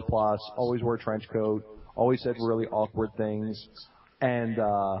 bills plus, always wore a trench coat, always said really awkward things, and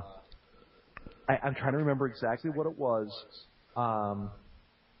I'm trying to remember exactly what it was.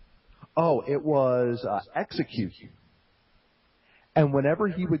 It was Execute. And whenever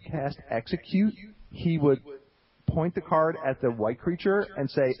he would cast Execute, he would point the card at the white creature and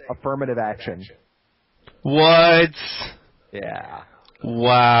say affirmative action. What? Yeah.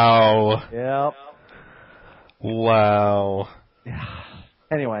 Wow. Yep. Wow. Yeah.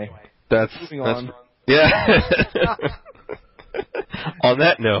 Anyway. That's on. Yeah. On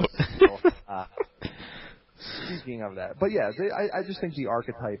that note. Speaking of that, but yeah, I just think the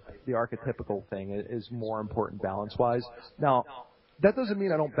archetypical thing is more important balance-wise. Now, that doesn't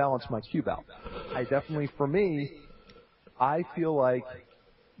mean I don't balance my cube out. For me, I feel like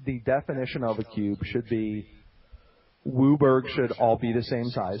the definition of a cube should be WUBRG should all be the same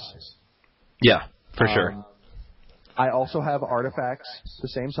size. Yeah, for sure. I also have artifacts the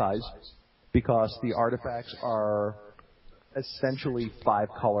same size because the artifacts are essentially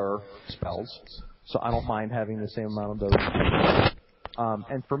 5-color spells. So I don't mind having the same amount of those.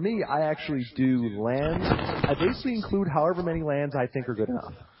 And for me, I actually do lands. I basically include however many lands I think are good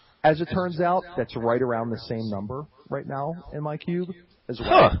enough. As it turns out, that's right around the same number right now in my cube as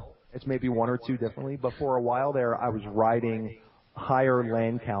well. Huh. It's maybe 1 or 2 differently, but for a while there, I was riding higher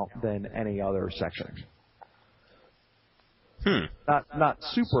land count than any other section. Not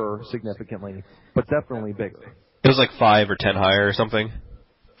super significantly, but definitely bigger. It was like 5 or 10 higher or something?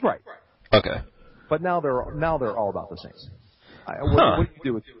 Right. Okay. But now they're all about the same. What do you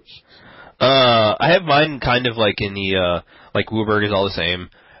do with yours? I have mine kind of like in the like WUBRG is all the same,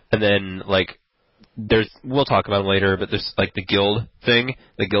 and then like we'll talk about it later, but there's like the guild thing,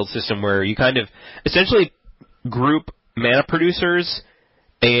 the guild system where you kind of essentially group mana producers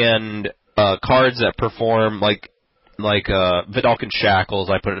and cards that perform like Vidalcan Shackles.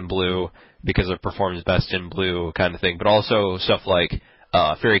 I put it in blue because it performs best in blue kind of thing, but also stuff like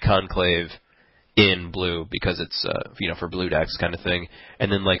Fairy Conclave in blue because it's for blue decks kind of thing, and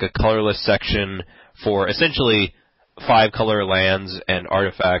then like a colorless section for essentially 5-color lands and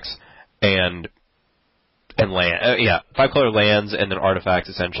artifacts and 5-color lands and then artifacts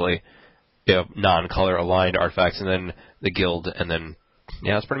essentially, non-color aligned artifacts, and then the guild, and then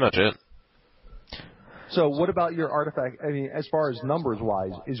that's pretty much it. So what about your artifact? I mean, as far as numbers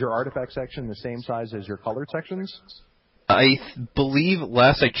wise, is your artifact section the same size as your colored sections? I believe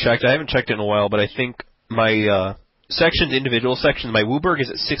last I checked, I haven't checked it in a while, but I think my individual sections, my WUBRG is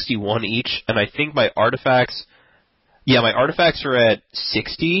at 61 each, and I think my artifacts are at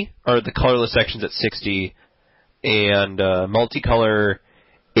 60, or the colorless section's at 60, and multicolor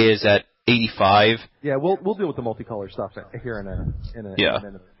is at 85. Yeah, we'll deal with the multicolor stuff here in a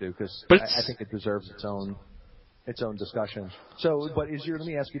minute too, because I think it deserves its own discussion. So, but let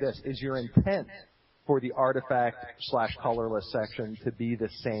me ask you this: is your intent for the artifact/colorless section to be the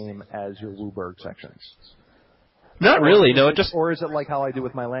same as your WUBRG sections? Not really, no. Or is it like how I do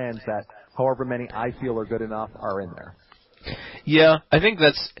with my lands that however many I feel are good enough are in there? Yeah, I think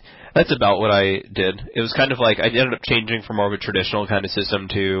that's about what I did. It was kind of like I ended up changing from more of a traditional kind of system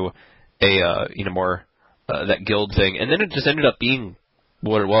to a more that guild thing, and then it just ended up being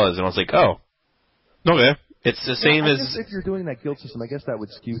what it was, and I was like, oh, okay. It's the same as... If you're doing that guild system, I guess that would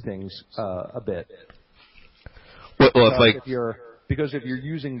skew things a bit. Because if you're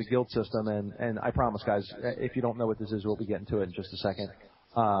using the guild system, and I promise, guys, if you don't know what this is, we'll be getting to it in just a second.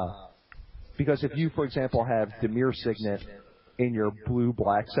 Because if you, for example, have Dimir Signet in your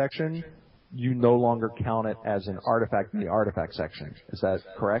blue-black section, you no longer count it as an artifact in the artifact section. Is that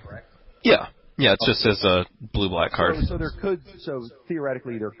correct? Yeah. Yeah, it's just as a blue-black card. So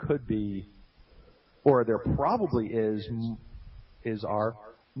theoretically, there could be... Or there probably are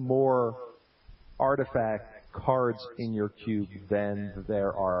more artifact cards in your cube than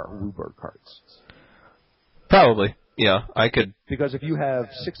there are WUBRG cards. Probably, yeah. I could... Because if you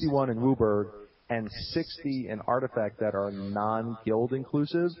have 61 in WUBRG and 60 in artifact that are non-guild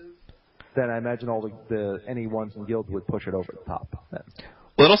inclusive, then I imagine any ones in guild would push it over the top. Then.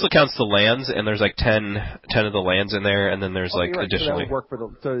 Well, it also counts the lands, and there's like 10 of the lands in there, and then there's additionally...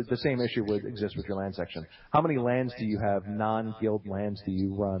 So the same issue would exist with your land section. How many lands do you have, non-guild lands, do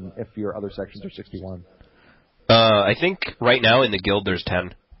you run if your other sections are 61? I think right now in the guild there's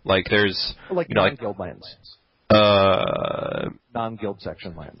 10. Like there's non-guild lands. Uh, non-guild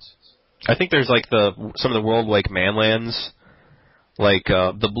section lands. I think there's like some of the World Wake Manlands, like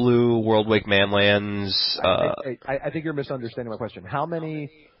the blue World Wake Manlands. I think you're misunderstanding my question. How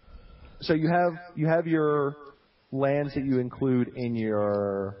many? So you have your lands that you include in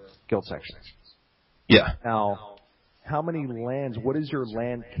your guild section. Yeah. Now, how many lands? What is your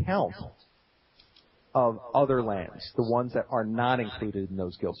land count of other lands, the ones that are not included in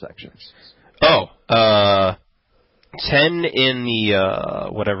those guild sections? 10 in the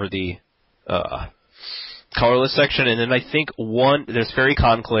whatever the colorless section, and then I think there's Fairy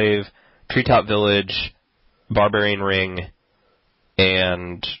Conclave, Treetop Village, Barbarian Ring,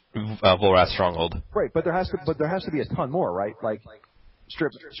 and Volrath Stronghold. Right, but there has to be a ton more, right? Like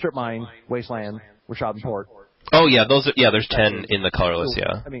Strip Mine, Wasteland, Rashad Port. Oh yeah, there's 10 in the colorless.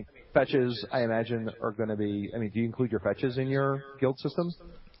 Yeah. I mean, fetches, I imagine, are going to be. I mean, do you include your fetches in your guild system?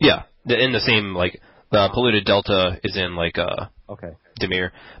 Yeah, in the same the Polluted Delta is in okay.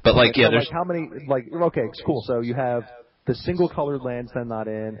 Dimir, but there's how many okay, it's cool. So you have the single colored lands then not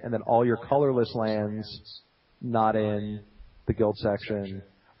in, and then all your colorless lands not in the guild section.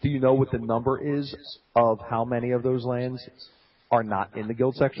 Do you know what the number is of how many of those lands are not in the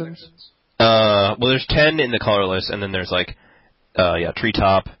guild sections? Well, there's 10 in the colorless, and then there's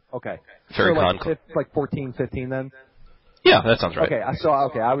Treetop. Okay. Fairy so like 14, 15 then. Yeah, that sounds right.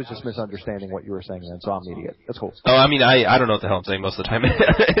 Okay, I was just misunderstanding what you were saying then, so I'm an idiot. That's cool. Oh, I mean, I don't know what the hell I'm saying most of the time.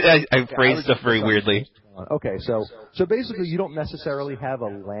 I phrase stuff very weirdly. Okay, so basically you don't necessarily have a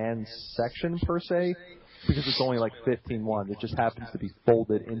land section per se, because it's only like 15-1. It just happens to be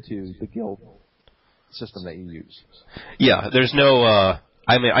folded into the guild system that you use. Yeah, there's no.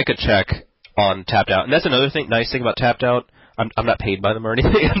 I mean, I could check on Tapped Out, and that's another nice thing about Tapped Out. I'm not paid by them or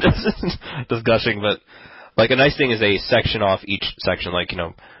anything. I'm just gushing, but a nice thing is they section off each section,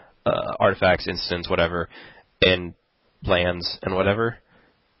 artifacts, instants, whatever, and lands and whatever.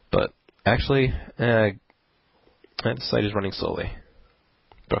 But actually, the site is running slowly.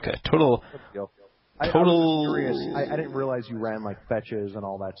 Okay, total. I was curious. I didn't realize you ran fetches and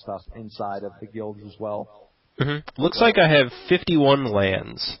all that stuff inside of the guilds as well. Mm-hmm. Looks like I have 51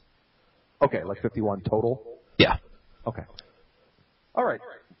 lands. Okay, 51 total? Yeah. Okay. All right.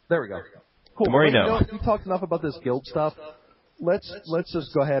 There we go. Cool. The more you know. We talked enough about this guild stuff. Let's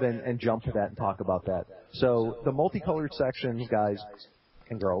just go ahead and jump to that and talk about that. So the multicolored section, guys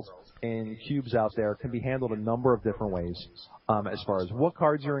and girls, in cubes out there can be handled a number of different ways, as far as what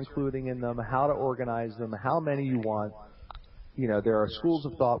cards you're including in them, how to organize them, how many you want. There are schools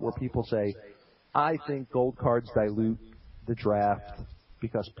of thought where people say, I think gold cards dilute the draft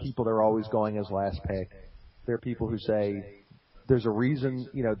because people are always going as last pick. There are people who say there's a reason,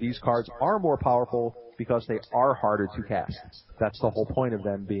 these cards are more powerful because they are harder to cast. That's the whole point of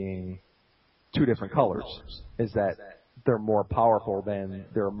them being two different colors, is that they're more powerful than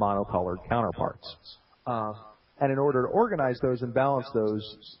their monocolored counterparts. And in order to organize those and balance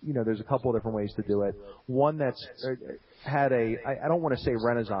those, there's a couple of different ways to do it. One that's had I don't want to say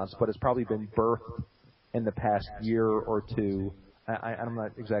renaissance, but it's probably been birthed in the past year or two. I'm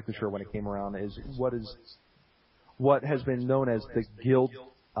not exactly sure when it came around, is what has been known as the guild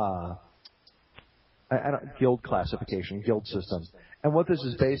guild classification, guild system. And what this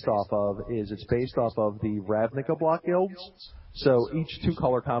is based off of is it's based off of the Ravnica block guilds. So each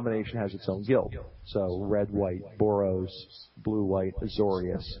two-color combination has its own guild. So red-white, Boros, blue-white,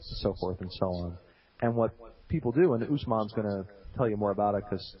 Azorius, so forth and so on. And what people do, and Usman's going to tell you more about it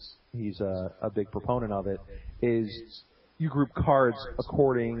because he's a big proponent of it, is you group cards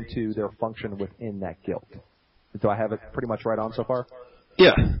according to their function within that guild. Do I have it pretty much right on so far?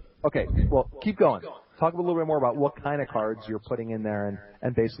 Yeah. Okay, well, keep going. Talk a little bit more about what kind of cards you're putting in there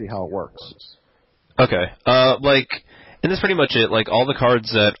and basically how it works. Okay. And that's pretty much it. All the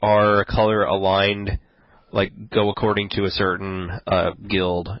cards that are color aligned, go according to a certain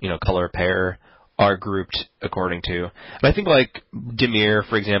guild, color pair, are grouped according to. And I think Dimir,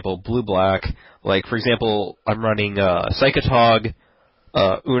 for example, blue-black, for example, I'm running Psychotog,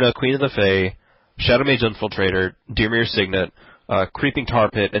 Una, Queen of the Fae, Shadow Mage Infiltrator, Dimir Signet, Creeping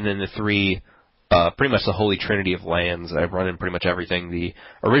Tar Pit, and then the three, pretty much the holy trinity of lands. I've run in pretty much everything. The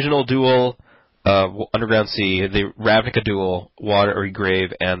original duel, Underground Sea, the Ravnica duel, Watery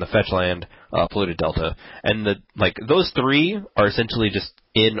Grave, and the Fetchland, Polluted Delta. And those three are essentially just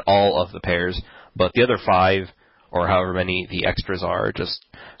in all of the pairs, but the other five, or however many the extras are, just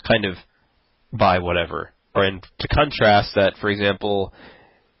kind of by whatever. And to contrast that, for example,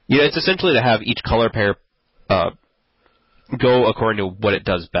 it's essentially to have each color pair go according to what it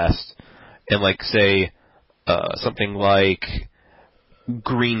does best. And say something like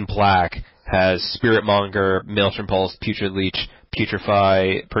green-black has Spirit Monger, Maelstrom Pulse, Putrid Leech,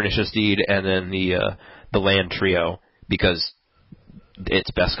 Putrefy, Pernicious Deed, and then the land trio, because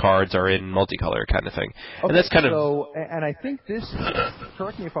its best cards are in multicolor kind of thing. Okay, and that's kind of... And I think this...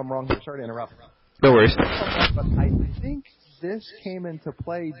 Correct me if I'm wrong here. Sorry to interrupt. No worries. But I think this came into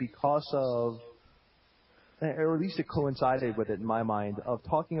play because of... Or at least it coincided with it in my mind, of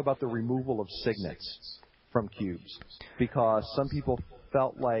talking about the removal of signets from cubes. Because some people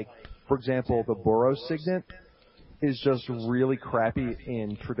felt like, for example, the Boros signet is just really crappy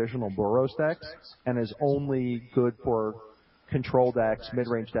in traditional Boros decks and is only good for control decks,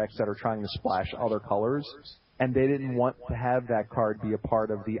 mid-range decks that are trying to splash other colors. And they didn't want to have that card be a part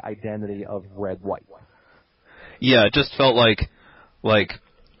of the identity of red-white. Yeah, it just felt like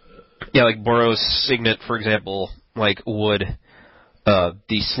Boros Signet, for example, would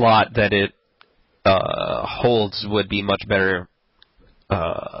the slot that it holds would be much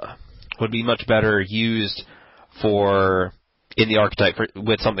better used for in the archetype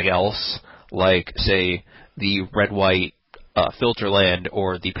with something else, like say the red-white filter land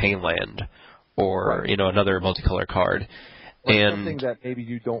or the pain land, or right. Another multicolor card, or and something that maybe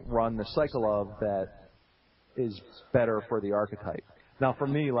you don't run the cycle of that is better for the archetype. Now, for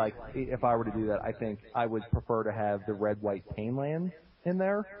me, if I were to do that, I think I would prefer to have the red-white pain land in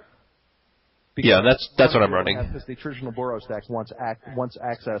there. Yeah, that's what I'm running. Because the traditional Boros deck wants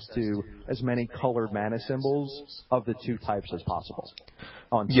access to as many colored mana symbols of the two types as possible.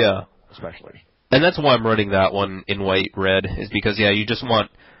 Yeah, especially. And that's why I'm running that one in white-red, is because you just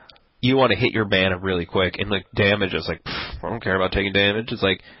want to hit your mana really quick, and damage is I don't care about taking damage. It's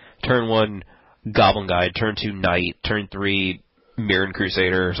turn 1 Goblin Guide, turn 2 Knight, turn 3 Mirran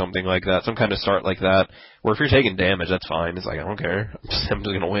Crusader or something like that, some kind of start like that. Where if you're taking damage, that's fine. It's I don't care. I'm just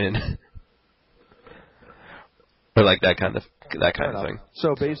gonna win. Or that kind of thing.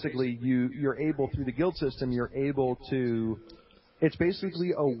 So basically, you're able, through the guild system, you're able to. It's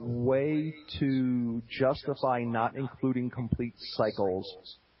basically a way to justify not including complete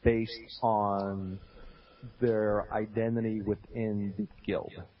cycles based on their identity within the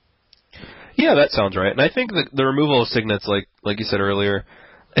guild. Yeah, that sounds right. And I think the removal of signets, like you said earlier,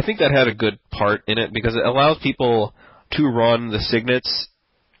 I think that had a good part in it, because it allows people to run the signets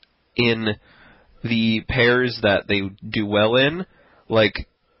in the pairs that they do well in,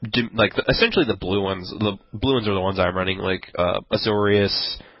 essentially the blue ones. The blue ones are the ones I'm running,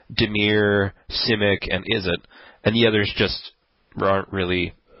 Azorius, Dimir, Simic, and Izzet. And the others just aren't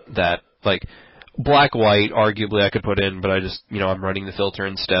really that. Black-white, arguably I could put in, but I just, I'm running the filter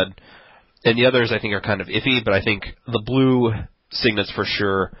instead. And the others I think are kind of iffy, but I think the blue signets for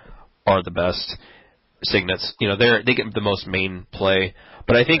sure are the best signets. They get the most main play.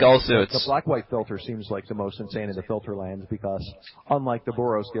 But I think also the black-white filter seems like the most insane in the filter lands, because unlike the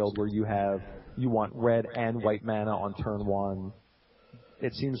Boros Guild where you want red and white mana on turn 1,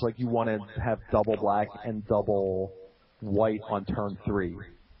 it seems like you want to have double black and double white on turn 3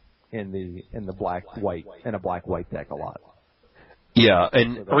 in the black-white in a black-white deck a lot. Yeah,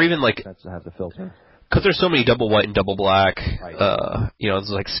 or even to have the filter. Because there's so many double white and double black. Right.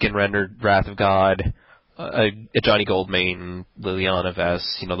 It's Skin Rendered, Wrath of God, a Johnny Goldmane, Liliana Vess,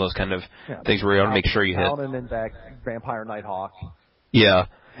 those kind of things where you want to make sure you hit. Paladin and back, Vampire Nighthawk. Yeah,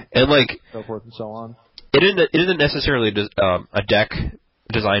 and so forth and so on. It isn't necessarily a deck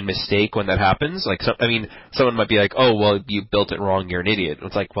design mistake when that happens. Someone might be like, "Oh, well, you built it wrong. You're an idiot."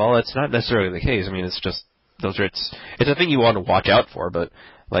 It's well, it's not necessarily the case. It's just it's a thing you want to watch out for, but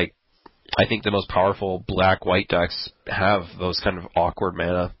I think the most powerful black-white decks have those kind of awkward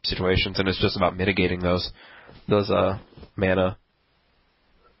mana situations, and it's just about mitigating those mana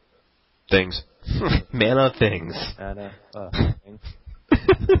things. Mana things. Mana things.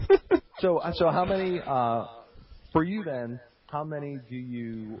 So how many, for you then, how many do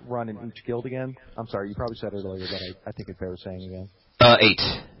you run in each guild again? I'm sorry, you probably said it earlier, but I think it's fair saying again. 8.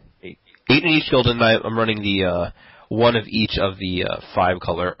 8 in each guild, and I'm running the one of each of the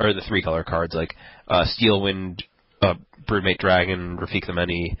 5-color or the 3-color cards, Steelwind, Broodmate Dragon, Rafik the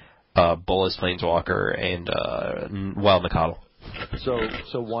Many, Bolas Planeswalker, and Wild Mikado.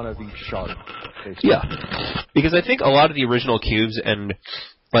 So one of each shard, basically. Yeah, because I think a lot of the original cubes, and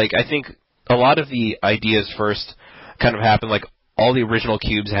I think a lot of the ideas first kind of happened, all the original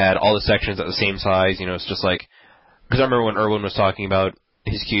cubes had all the sections at the same size. It's just because I remember when Erwin was talking about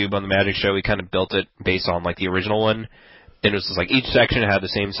his cube on the Magic Show, he kind of built it based on the original one, and it was just each section had the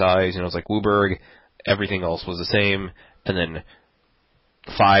same size. It was Wooburg, everything else was the same, and then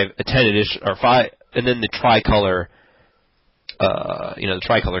 10 edition or 5, and then the tricolor, the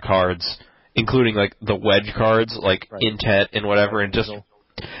tricolor cards including like the wedge cards, like Intet and whatever, and just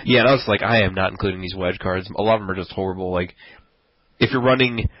and I was like, I am not including these wedge cards. A lot of them are just horrible. Like if you're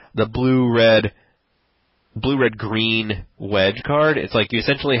running the blue red green wedge card, it's like you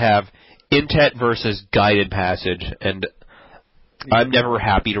essentially have Intet versus Guided Passage, and I'm never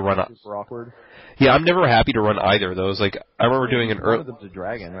happy to run. Super awkward. Yeah, I'm never happy to run either of those. Like I remember doing an One of them's a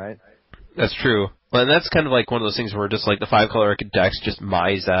dragon, right? That's true. Well, and that's kind of like one of those things where just like the 5-color decks just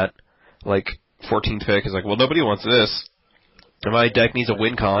mize that. Like 14th pick is like, well, nobody wants this. And my deck needs a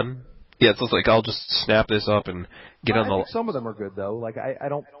win con. Yeah, so it's like I'll just snap this up and get on the. I think some of them are good though. Like I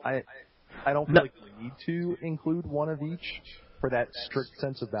don't feel like you need to include one of each for that strict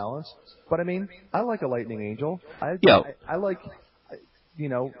sense of balance. But I mean, I like a Lightning Angel. I like,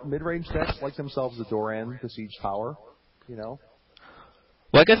 mid-range decks like themselves the Doran, the Siege Tower,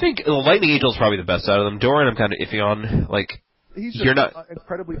 Like, I think the Lightning Angel is probably the best out of them. Doran I'm kind of iffy on. Like, he's just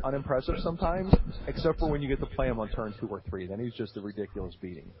incredibly unimpressive sometimes, except for when you get to play him on turn 2 or 3. Then he's just a ridiculous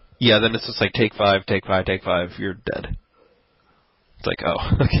beating. Yeah, then it's just like, take 5, you're dead. It's like,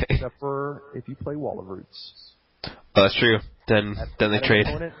 oh, okay. Except for if you play Wall of Roots. Oh, that's true. Then they trade.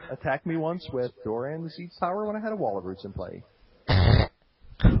 An opponent attacked me once with Doran, the Siege Tower, when I had a Wall of Roots in play.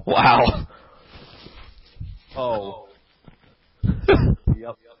 Wow. Oh.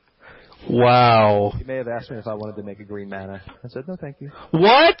 Yep. Wow. You may have asked me if I wanted to make a green mana. I said, no, thank you.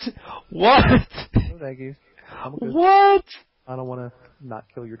 What? No, thank you. I'm good. What? I don't want to not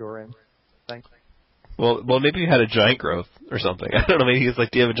kill your Doran. Thanks. Well, maybe you had a giant growth or something. I don't know. Maybe he's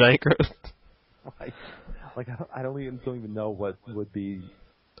like, do you have a giant growth? I don't even know what would be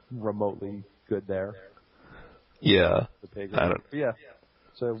remotely good there. Yeah. I don't. Yeah.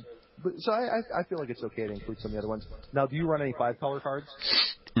 So I feel like it's okay to include some of the other ones. Now, do you run any 5-color cards?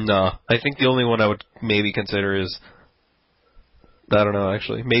 No. I think the only one I would maybe consider is, I don't know,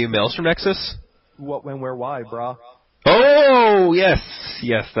 actually. Maybe Maelstrom Nexus? What, when, where, why, brah? Oh, yes.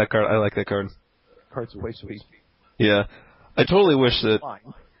 Yes, that card. I like that card. Card's way sweet. Yeah. I totally wish that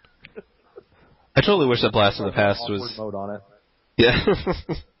Blast in the Past was mode on it. Yeah.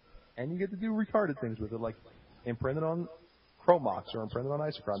 And you get to do retarded things with it, like imprinted on Chromox or imprinted on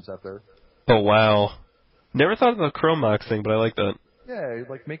Isochron Scepter. Oh, wow. Never thought of the Chromox thing, but I like that. Yeah,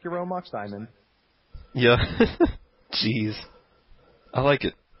 like make your own Mox Diamond. Yeah. Jeez. I like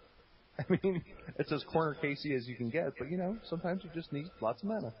it. I mean, it's as corner casey as you can get, but sometimes you just need lots of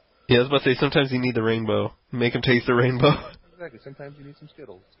mana. Yeah, I was about to say, sometimes you need the rainbow. Make him taste the rainbow. Exactly. Sometimes you need some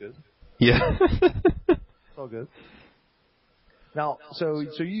Skittles. It's good. Yeah. It's all good. Now, so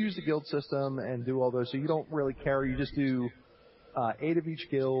you use the guild system and do all those, so you don't really care. You just do 8 of each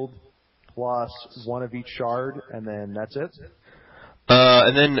guild plus 1 of each shard, and then that's it?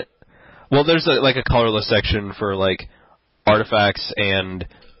 And then, there's a colorless section for, artifacts and,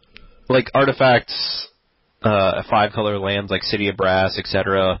 artifacts, 5-color lands like City of Brass,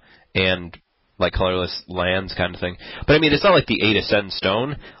 etc., and, colorless lands kind of thing. But, I mean, it's not like the 8 is set in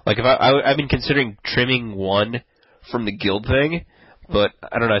stone. Like, if I've been considering trimming 1 from the guild thing, but,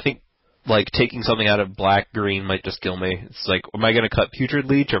 I don't know, I think, taking something out of black-green might just kill me. It's like, am I going to cut Putrid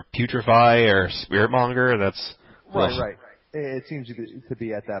Leech or Putrefy or Spiritmonger? That's... Right. It seems to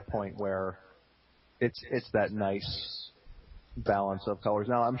be at that point where it's that nice balance of colors.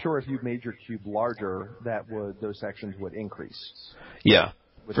 Now, I'm sure if you made your cube larger, those sections would increase. Yeah,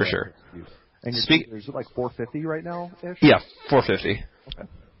 for sure. And is it 450 right now ish? Yeah, 450. Okay.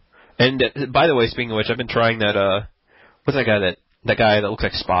 And by the way, speaking of which, I've been trying that. What's that guy that looks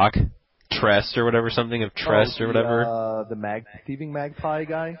like Spock? Trest or whatever, something of Trest or whatever. The thieving magpie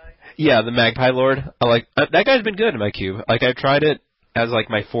guy. Yeah, the Magpie Lord. I like that guy's been good in my cube. Like I've tried it as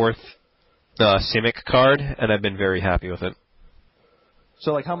my 4th Simic card, and I've been very happy with it.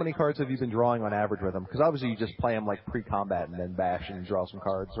 So how many cards have you been drawing on average with him? Because obviously you just play him pre-combat and then bash and draw some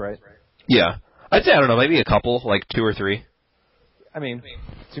cards, right? Yeah, I'd say I don't know, maybe a couple, 2 or 3. I mean,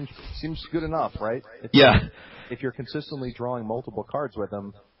 seems good enough, right? If you're consistently drawing multiple cards with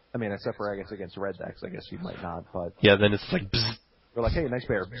him, I mean, except for, I guess, against red decks, I guess you might not, but... Yeah, then it's bzz. You're like, hey, nice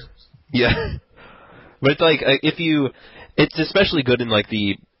bear. Yeah. But it's it's especially good in,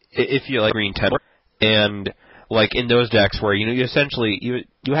 if you Green Temple, and, in those decks where, you essentially,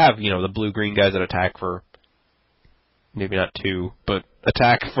 you have, the blue-green guys that attack for, maybe not 2, but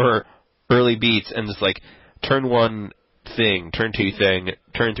attack for early beats, and just, turn 1 thing, turn 2 thing,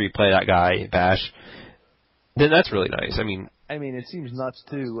 turn 3 play that guy, bash, then that's really nice. I mean, it seems nuts,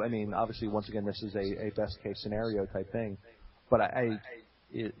 too. I mean, obviously, once again, this is a best-case scenario type thing. But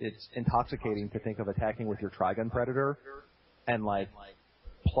it's intoxicating to think of attacking with your Trigun Predator and,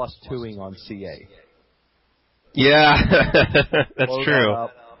 +2ing on CA. Yeah, that's true.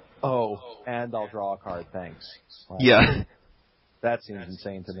 Oh, and I'll draw a card, thanks. Like, Yeah. That seems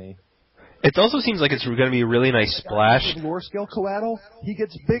insane to me. It also seems like it's going to be a really nice splash. With Lore Scale Coatl, he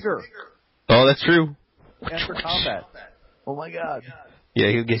gets bigger Oh, that's true. after combat. Oh my god. Yeah,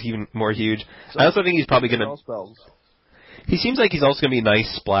 he'll get even more huge. I also think he's probably going to... He seems like he's also going to be a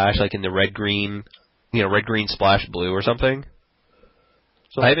nice splash, like in the red-green, red-green splash blue or something.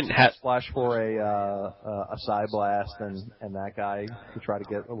 So I haven't had... Splash for a Psy Blast and that guy to try to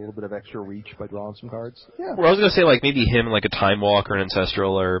get a little bit of extra reach by drawing some cards. Yeah. Well, I was going to say, like, maybe him, like a Time Walk or an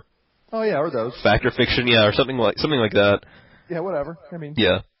Ancestral or... Oh, yeah, or those. Factor Fiction, yeah, or something like that. Yeah, whatever. I mean...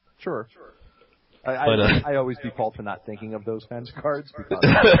 Yeah. Sure. I always default to not thinking of those kinds of cards because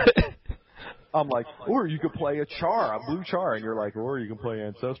I'm like, or you could play a Char, a blue Char, and you're like, or you can play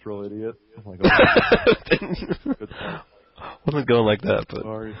Ancestral, idiot. I'm like, okay. Wasn't going like that, but...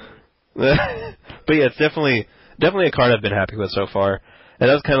 Sorry. But yeah, it's definitely a card I've been happy with so far. And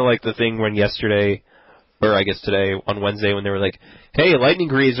that was kind of like the thing when yesterday, or I guess today, on Wednesday, when they were like, hey, Lightning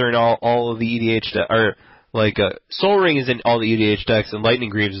Greaves are in all of the EDH decks, or like, Soul Ring is in all the EDH decks, and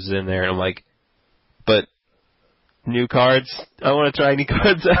Lightning Greaves is in there, and I'm like, but new cards? I want to try new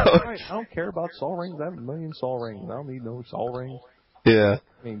cards out. Right, I don't care about Soul Rings. I have a million Soul Rings. I don't need no Soul Rings. Yeah.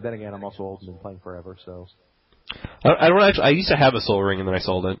 I mean, then again, I'm also old and been playing forever, so... I don't actually... I used to have a Soul Ring, and then I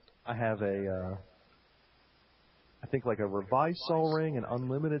sold it. I have I think like a revised Soul Ring, an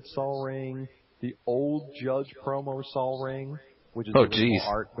unlimited Soul Ring, the old Judge promo Soul Ring, which is the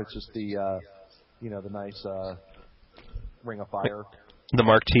art, but just the, the nice Ring of Fire. The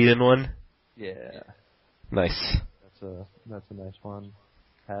Mark Teaden one? Yeah. Nice. That's a nice one.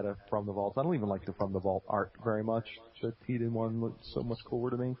 Had a From the Vault. I don't even like the From the Vault art very much. The Teaden one looks so much cooler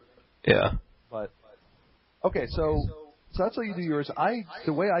to me. Yeah. But okay, so that's how you do yours.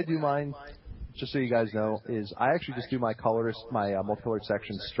 The way I do mine, just so you guys know, is I actually just do my multicolored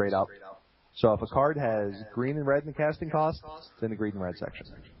sections straight up. So if a card has green and red in the casting cost, then the green and red section.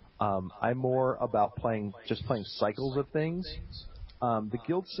 I'm more about playing cycles of things. The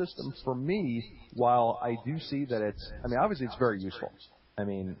guild system for me, while I do see that obviously it's very useful.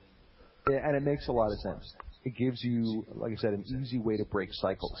 And it makes a lot of sense. It gives you, like I said, an easy way to break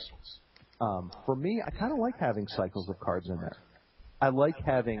cycles. For me, I kind of like having cycles of cards in there. I like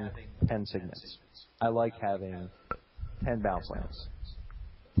having 10 signets. I like having 10 bounce lands.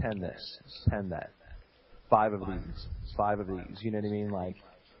 10 this, 10 that. 5 of these, 5 of these. You know what I mean? Like,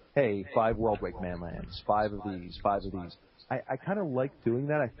 hey, 5 Worldwake Man lands, 5 of these, 5 of these. I kind of like doing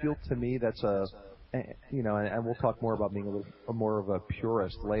that. I feel to me that's and we'll talk more about being a little more of a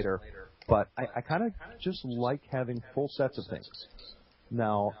purist later, but I kind of just like having full sets of things.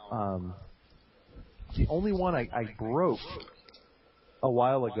 Now, the only one I broke a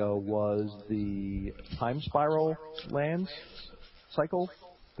while ago was the Time Spiral lands cycle,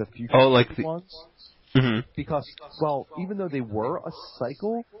 the future ones. Mm-hmm. Because, even though they were a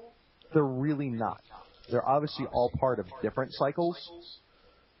cycle, they're really not. They're obviously all part of different cycles.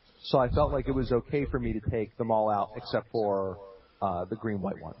 So I felt like it was okay for me to take them all out except for the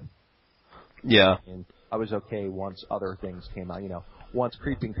green-white one. Yeah. And I was okay once other things came out. Once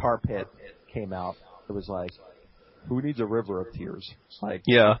Creeping Tar Pit came out, it was like, who needs a River of Tears? Like,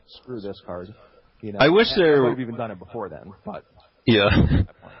 yeah. Screw this card. I wish there... I would have even done it before then, but... Yeah.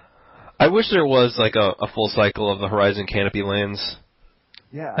 I wish there was, like, a full cycle of the Horizon Canopy lands.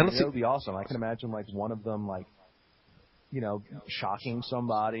 Yeah, that would be awesome. I can imagine, like, one of them, like, shocking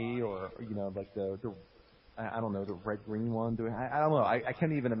somebody, or, like the I don't know, the red-green one doing... I don't know. I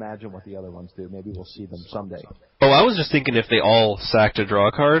can't even imagine what the other ones do. Maybe we'll see them someday. Oh, I was just thinking if they all sacked a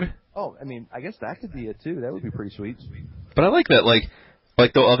draw card. Oh, I guess that could be it, too. That would be pretty sweet. But I like that,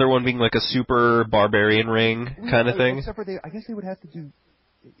 like the other one being like a super barbarian ring kind of thing. Except for I guess they would have to do...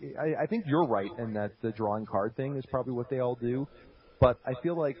 I think you're right in that the drawing card thing is probably what they all do. But I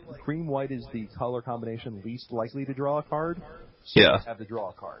feel like green-white is the color combination least likely to draw a card. So yeah. Have to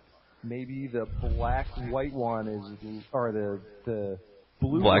draw a card. Maybe the black-white one is... Or the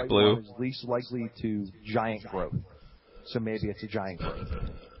blue-white one is least likely to giant growth. So maybe it's a giant growth.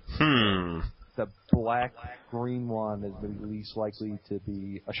 The black-green one is the least likely to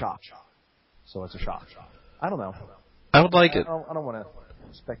be a shock. So it's a shock. I don't know. I would like it. I don't want to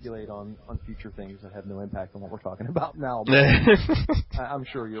speculate on future things that have no impact on what we're talking about now. But I'm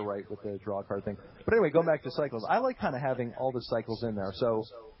sure you're right with the draw card thing. But anyway, going back to cycles, I like kind of having all the cycles in there. So,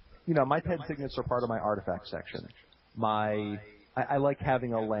 my 10 signets are part of my artifact section. I like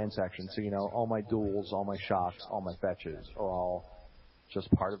having a land section. So, all my duels, all my shocks, all my fetches are all just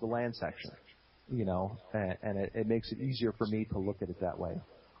part of the land section. And it makes it easier for me to look at it that way.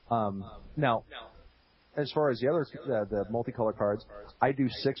 Now, as far as the multicolor cards, I do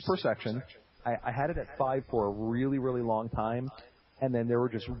 6 per section. I had it at 5 for a really, really long time, and then there were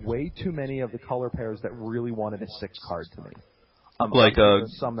just way too many of the color pairs that really wanted a 6 card to me.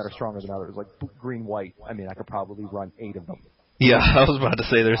 Some that are stronger than others, like green, white. I mean, I could probably run 8 of them. Yeah, I was about to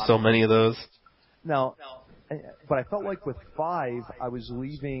say there's so many of those. Now, but I felt like with 5, I was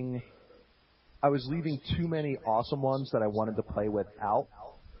leaving too many awesome ones that I wanted to play with out.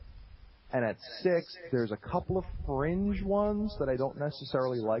 And at 6, there's a couple of fringe ones that I don't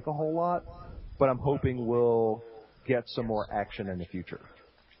necessarily like a whole lot, but I'm hoping we'll get some more action in the future.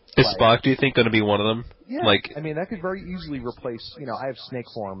 Is Spock, do you think, going to be one of them? Yeah, I mean, that could very easily replace, I have Snake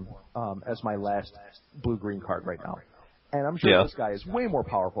Form as my last blue-green card right now. And I'm sure this guy is way more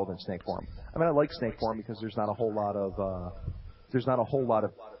powerful than Snake Form. I mean, I like Snake Form because there's not a whole lot of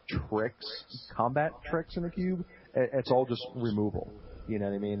tricks, combat tricks in the cube. It's all just removal. You know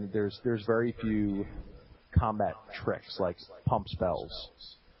what I mean? There's very few combat tricks like pump spells.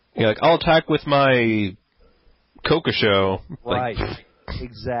 Yeah, like I'll attack with my Kokusho. Right.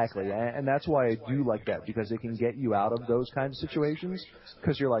 Exactly, and that's why I do like that, because it can get you out of those kinds of situations,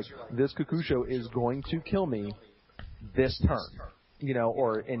 because you're like, this Kokusho is going to kill me this turn,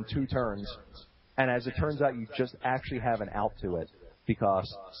 or in 2 turns, and as it turns out, you just actually have an out to it,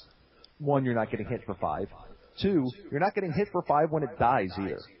 because 1, you're not getting hit for 5, 2, you're not getting hit for 5 when it dies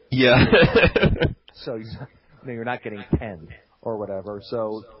either. Yeah. So you're not getting 10 or whatever,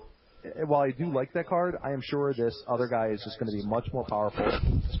 so while I do like that card, I am sure this other guy is just going to be much more powerful,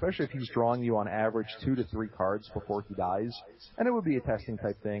 especially if he's drawing you on average 2 to 3 cards before he dies. And it would be a testing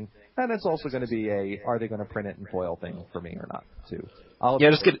type thing. And it's also going to be are they going to print it in foil thing for me or not, too.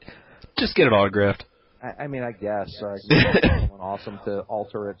 Just get it autographed. I mean, I guess. I can get someone awesome to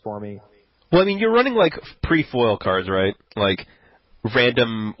alter it for me. Well, I mean, you're running, like, pre-foil cards, right? Like,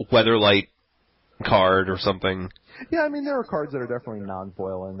 random Weatherlight card or something. Yeah, I mean, there are cards that are definitely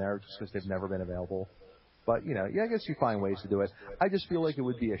non-foil in there just because they've never been available. But, I guess you find ways to do it. I just feel like it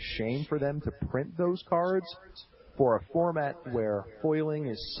would be a shame for them to print those cards for a format where foiling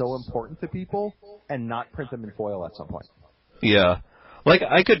is so important to people and not print them in foil at some point. Yeah. Like,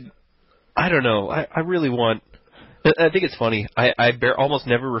 I don't know. I really want... I think it's funny. I almost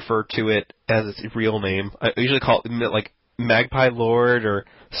never refer to it as its real name. I usually call it, like, Magpie Lord or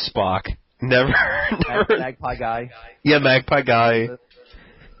Spock. Never. Magpie Guy. Yeah, Magpie Guy.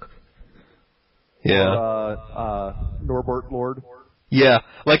 Yeah. Or, Norbert Lord. Yeah.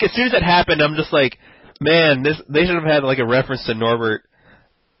 Like, as soon as it happened, I'm just like, man, they should have had, like, a reference to Norbert.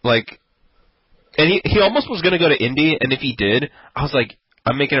 Like, and he almost was going to go to Indy, and if he did, I was like,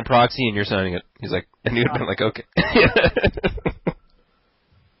 I'm making a proxy and you're signing it. He's like, and he would have been like, okay.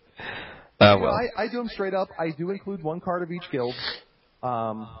 Well. I do them straight up. I do include 1 card of each guild.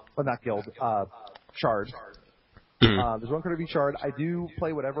 Well, not guild, shard. There's 1 card of each shard. I do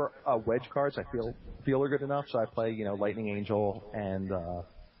play whatever wedge cards I feel are good enough. So I play, Lightning Angel and Doran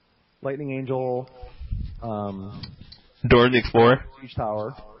the Explorer. Siege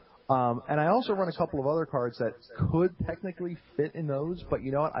Tower. And I also run a couple of other cards that could technically fit in those, but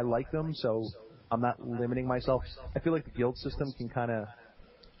you know what? I like them, so I'm not limiting myself. I feel like the guild system can kind of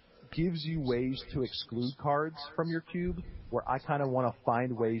gives you ways to exclude cards from your cube, where I kind of want to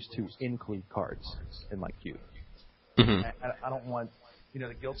find ways to include cards in my cube. Mm-hmm. I don't want,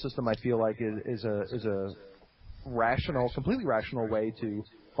 the guild system I feel like is a rational, completely rational way to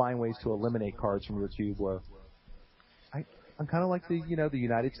find ways to eliminate cards from your cube, where I'm kind of like the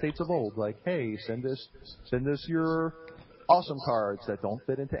United States of old, like, hey, send us your awesome cards that don't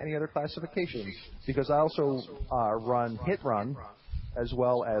fit into any other classification, because I also run Hit Run as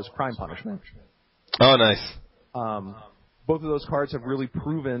well as Crime Punishment. Oh, nice. Both of those cards have really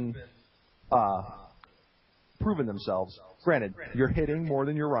proven themselves. Granted, you're hitting more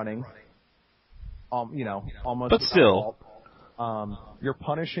than you're running. Almost. But still. You're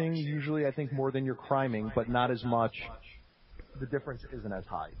punishing usually, I think, more than you're criming, but not as much. The difference isn't as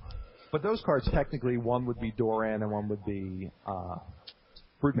high. But those cards, technically, one would be Doran and one would be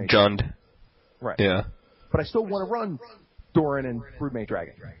Broodmage. Jund. Right. Yeah. But I still want to run Doran and Broodmage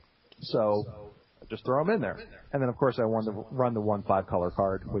Dragon. So I just throw them in there. And then, of course, I want to run the 1/5 color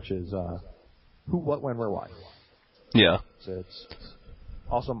card, which is who, what, when, where, why. Yeah. So it's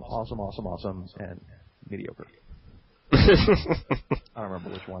awesome, and mediocre. I don't remember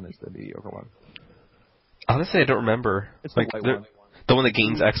which one is the mediocre one. Honestly, I don't remember. It's the white one. The one that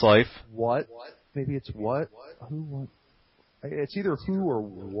gains X life? What? Maybe it's what? Who? What? It's either who or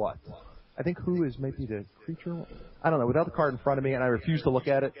what. I think who is maybe the creature. I don't know. Without the card in front of me, and I refuse to look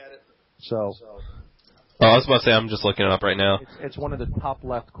at it. So, Oh, I was about to say, I'm just looking it up right now. It's one of the top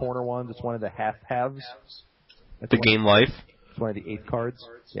left corner ones. It's one of the halves. The gain life? It's one of the 8 cards.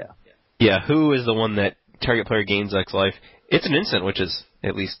 Yeah. Yeah, who is the one that target player gains X life? It's an instant, which is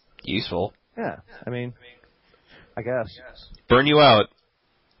at least useful. Yeah, I mean, I guess. Burn you out.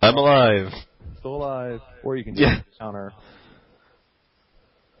 I'm alive. Still alive. Or you can just counter.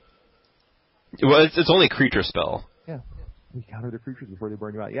 Well, it's only a creature spell. Yeah. You counter the creatures before they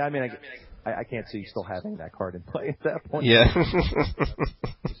burn you out. Yeah, I mean, I can't see you still having that card in play at that point. Yeah.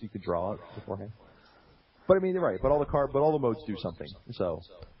 So you could draw it beforehand. But I mean, you're right. But all the modes do something. So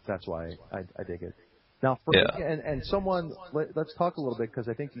that's why I dig it. Now, for me, and someone, let's talk a little bit, because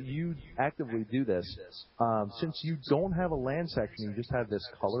I think you actively do this. Since you don't have a land section, you just have this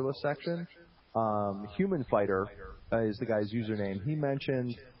colorless section. Human Fighter is the guy's username. He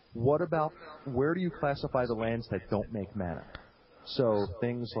mentioned, what about, where do you classify the lands that don't make mana? So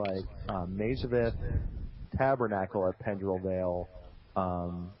things like Maze of Ith, Tabernacle at Pendrell Vale,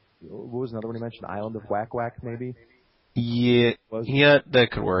 what was another one he mentioned? Island of Whack Whack, maybe? Yeah,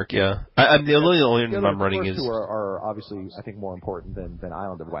 that could work. Yeah, I'm the only one I'm running is. The first two are obviously, I think, more important than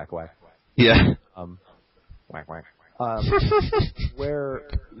Island of Whack Whack. Yeah. Whack Whack.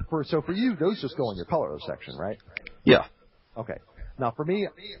 So for you, those just go in your colorless section, right? Yeah. Okay. Now for me,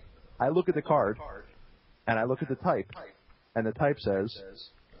 I look at the card and I look at the type, and the type says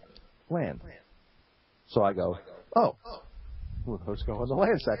land. So I go, oh, well, those go in the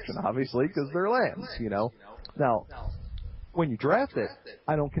land section, obviously, because they're lands, you know. Now, when you draft it,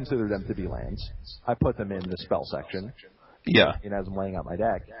 I don't consider them to be lands. I put them in the spell section. Yeah. And as I'm laying out my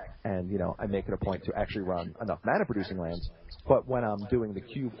deck, and, you know, I make it a point to actually run enough mana-producing lands. But when I'm doing the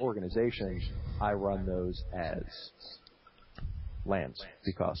cube organization, I run those as lands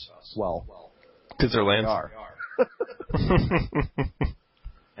because, well... Because they're lands? They are.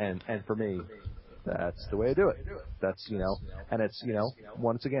 And for me, that's the way I do it. That's, you know, and it's, you know,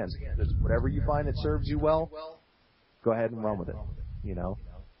 once again, whatever you find that serves you well, go ahead and run with it. You know,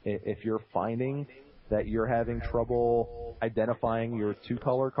 if you're finding that you're having trouble identifying your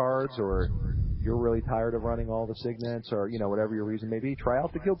 2-color cards, or you're really tired of running all the signets, or, you know, whatever your reason may be, try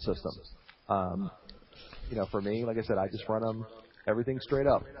out the guild system. You know, for me, like I said, I just run them everything straight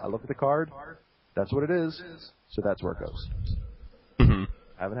up. I look at the card, that's what it is, so that's where it goes. Mm-hmm.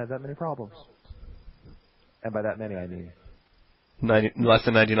 I haven't had that many problems. And by that many, I mean... less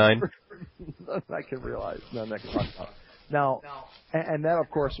than 99? None I can realize. None I can talk about. Now, and that, of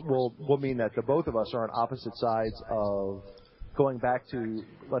course, will mean that the both of us are on opposite sides of going back to...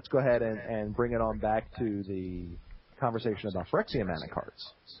 Let's go ahead and bring it on back to the conversation about Phyrexian mana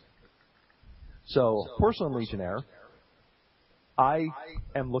cards. So, Porcelain Legionnaire, I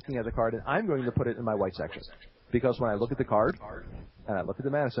am looking at the card, and I'm going to put it in my white section. Because when I look at the card, and I look at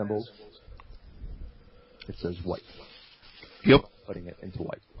the mana symbols, it says white. Yep. Putting it into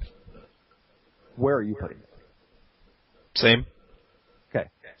white. Where are you putting it? Same. Okay.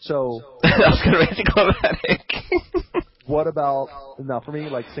 So... I was going to make you chromatic. What about... Now, for me,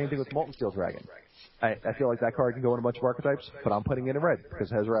 like, same thing with Molten Steel Dragon. I feel like that card can go in a bunch of archetypes, but I'm putting it in red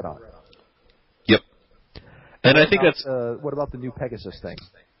because it has red on it. Yep. And I think that's... what about the new Pegasus thing?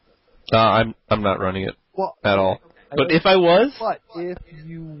 I'm not running it at all. But if I was... But if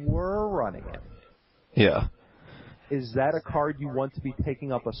you were running it... Yeah. Is that a card you want to be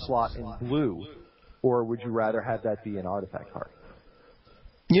taking up a slot in blue, or would you rather have that be an artifact card?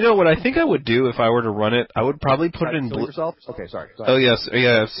 You know what I think I would do if I were to run it? I would probably put it in blue. Yourself? Okay, sorry. Oh, yes.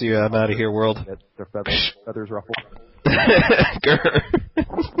 Yeah, see, I'm out of here, world. Their feathers ruffled. Grr.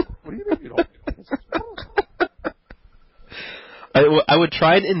 What do you mean you don't? I would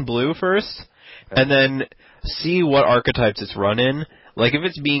try it in blue first, and then see what archetypes it's run in. Like, if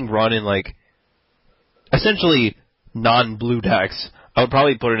it's being run in, like, essentially non-blue decks, I would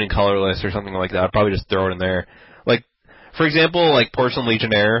probably put it in colorless or something like that. I'd probably just throw it in there. Like, for example, like Porcelain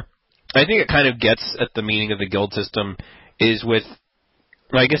Legionnaire, I think it kind of gets at the meaning of the guild system is with,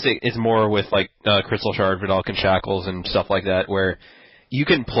 I guess it is more with, like, Crystal Shard, Vidalcan Shackles, and stuff like that, where you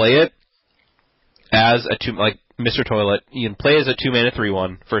can play it as a like Mr. Toilet, you can play as a 2-mana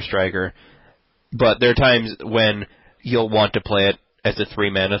 3/1 first striker, but there are times when you'll want to play it as a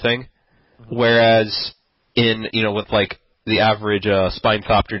 3-mana thing, whereas in, you know, with, like, the average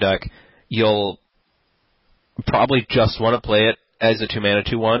Spinethopter deck, you'll probably just want to play it as a 2-mana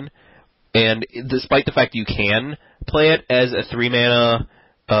 2/1, and despite the fact you can play it as a 3-mana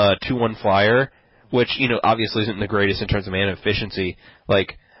 2/1 flyer, which, you know, obviously isn't the greatest in terms of mana efficiency,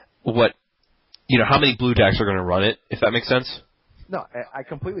 like, what, you know, how many blue decks are going to run it, if that makes sense? No, I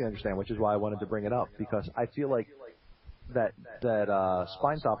completely understand, which is why I wanted to bring it up, because I feel like that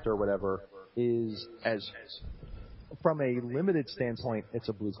Spinethopter or whatever is, as from a limited standpoint, it's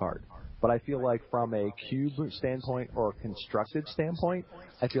a blue card. But I feel like from a cube standpoint or constructed standpoint,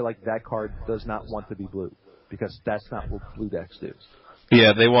 I feel like that card does not want to be blue because that's not what blue decks do.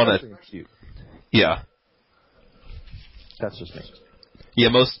 Yeah, they want to. Yeah. That's just me. Yeah,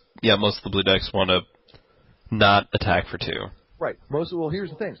 most of the blue decks want to not attack for 2. Right. Here's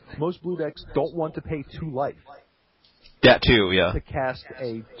the thing. Most blue decks don't want to pay 2 life. That too, yeah. To cast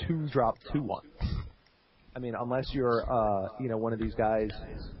a 2-drop 2/1. I mean, unless you're, one of these guys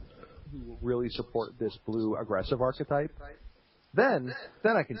who really support this blue aggressive archetype, then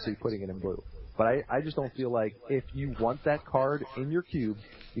I can see putting it in blue. But I just don't feel like if you want that card in your cube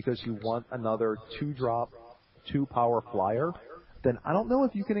because you want another 2-drop, 2-power flyer, then I don't know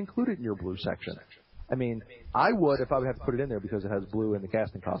if you can include it in your blue section. I mean, I would if I would have to put it in there because it has blue in the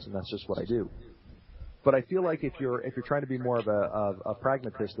casting cost, and that's just what I do. But I feel like if you're trying to be more of a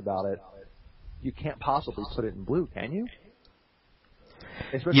pragmatist about it, you can't possibly put it in blue, can you?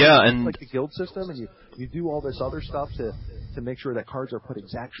 Especially and like the guild system, and you do all this other stuff to make sure that cards are put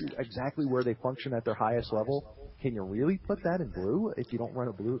exactly where they function at their highest level. Can you really put that in blue if you don't run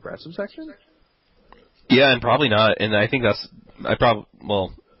a blue aggressive section? Yeah, and probably not. And I think like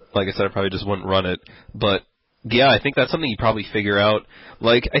I said, I probably just wouldn't run it. But yeah, I think that's something you probably figure out.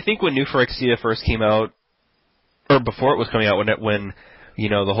 Like, I think when New Phyrexia first came out, or before it was coming out, when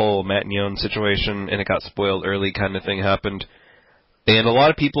the whole Matt Neon situation and it got spoiled early kind of thing happened, and a lot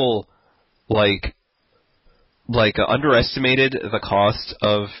of people underestimated the cost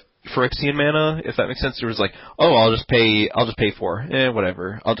of Phyrexian mana, if that makes sense. There was like, oh, I'll just pay 4,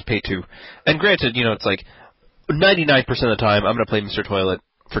 whatever, I'll just pay 2. And granted, it's like 99% of the time I'm gonna play Mr. Toilet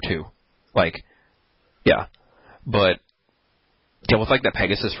for 2, yeah. But with like that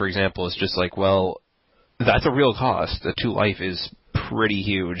Pegasus, for example, it's just like, well, that's a real cost. A 2 life is pretty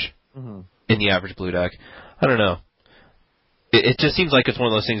huge in the average blue deck. I don't know. It just seems like it's one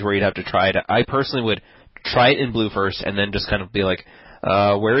of those things where you'd have to try it. I personally would try it in blue first, and then just kind of be like,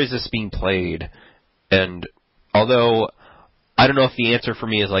 where is this being played? And although I don't know if the answer for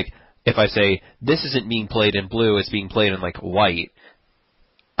me is like, if I say this isn't being played in blue, it's being played in like white.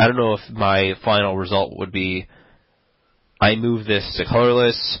 I don't know if my final result would be I move this to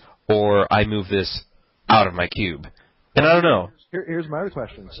colorless or I move this out of my cube. And I don't know. Here's my other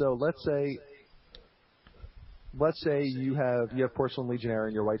question. So let's say you have Porcelain Legionnaire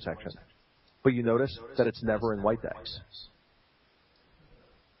in your white section, but you notice that it's never in white decks.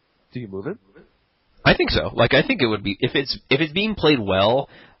 Do you move it? I think so. I think it would be if it's being played well.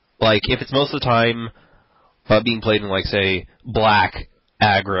 If it's most of the time being played in say black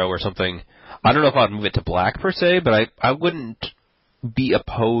aggro or something. I don't know if I'd move it to black per se, but I wouldn't be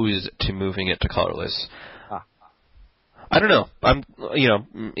opposed to moving it to colorless. I don't know. I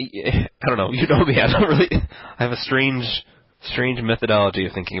don't know. You know me. I have a strange methodology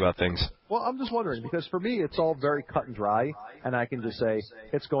of thinking about things. Well, I'm just wondering because for me it's all very cut and dry, and I can just say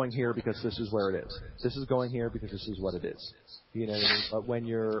it's going here because this is where it is. This is going here because this is what it is. You know what I mean? But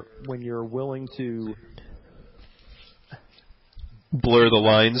when you're willing to blur the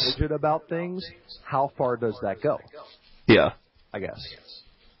lines about things, how far does that go? Yeah, I guess.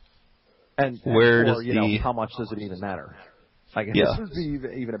 And where does how much does it even matter? I guess this would be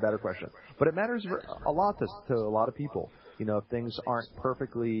even a better question. But it matters a lot to a lot of people. If things aren't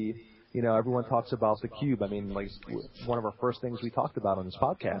perfectly, everyone talks about the cube. I mean, one of our first things we talked about on this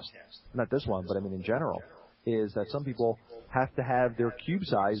podcast, not this one, but I mean in general, is that some people have to have their cube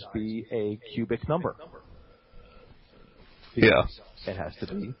size be a cubic number. Because it has to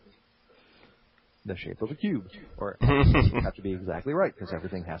be the shape of a cube, or it have to be exactly right because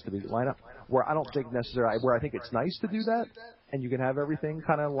everything has to be lined up. Where I don't think necessarily, where I think it's nice to do that, and you can have everything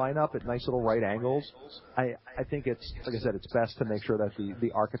kind of line up at nice little right angles. I think it's, like I said, it's best to make sure that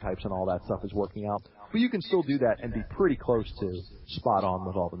the archetypes and all that stuff is working out. But you can still do that and be pretty close to spot on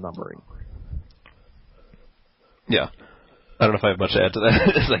with all the numbering. Yeah, I don't know if I have much to add to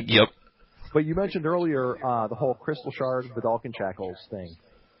that. It's like, yep. But you mentioned earlier the whole Crystal Shard, Vedalken Shackles thing.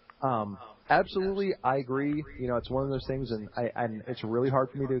 Absolutely, I agree. It's one of those things, and it's really hard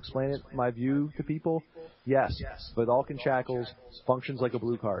for me to explain it, my view to people. Yes, Vedalken Shackles functions like a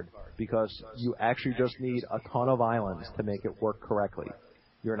blue card because you actually just need a ton of islands to make it work correctly.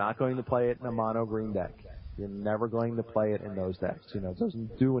 You're not going to play it in a mono green deck. You're never going to play it in those decks. It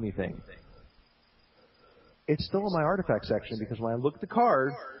doesn't do anything. It's still in my artifact section because when I look at the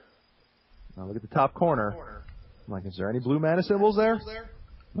card, I look at the top corner, I'm like, is there any blue mana symbols there?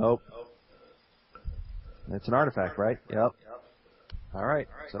 Nope. It's an artifact, right? Yep. All right,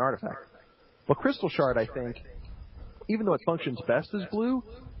 it's an artifact. Well, Crystal Shard, I think, even though it functions best as blue,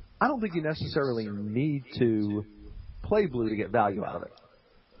 I don't think you necessarily need to play blue to get value out of it.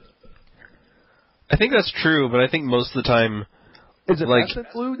 I think that's true, but I think most of the time... Is it best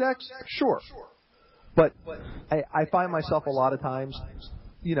at blue decks? Sure. But I find myself a lot of times,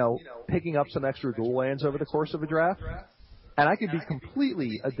 picking up some extra dual lands over the course of a draft, and I could be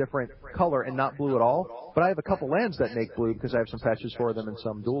completely a different color and not blue at all, but I have a couple lands that make blue because I have some fetches for them and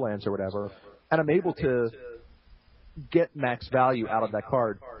some dual lands or whatever, and I'm able to get max value out of that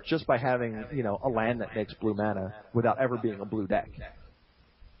card just by having, a land that makes blue mana without ever being a blue deck.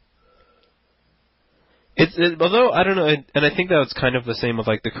 Although, I don't know, and I think that was kind of the same with,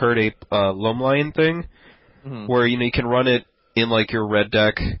 like, the Curd Ape Loam Lion thing, where, you can run it in, like, your red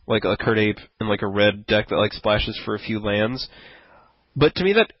deck, like a Curd Ape in, like, a red deck that, like, splashes for a few lands. But to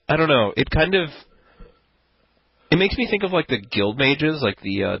me that, I don't know, it makes me think of, like, the Guild Mages, like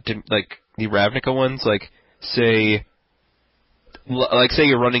the Ravnica ones, like, say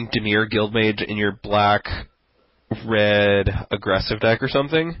you're running Dimir Guild Mage in your black-red aggressive deck or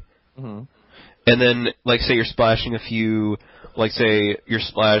something. Mm-hmm. And then, like, say you're splashing a few, like, say you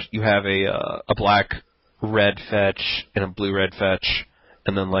have a black-red fetch and a blue-red fetch,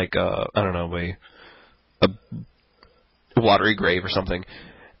 and then, like, I don't know, a Watery Grave or something.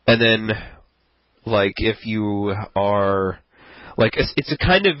 And then, like, if you are, like, it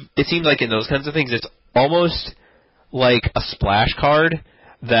seems like in those kinds of things, it's almost like a splash card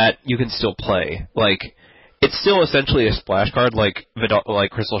that you can still play. Like, it's still essentially a splash card, like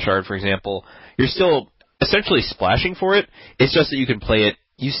Crystal Shard, for example. You're still essentially splashing for it. It's just that you can play it.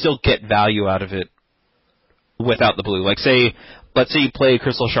 You still get value out of it without the blue. Like, let's say you play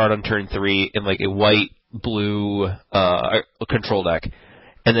Crystal Shard on turn 3 in, like, a white-blue control deck,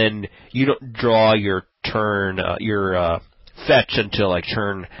 and then you don't draw your turn, fetch until, like,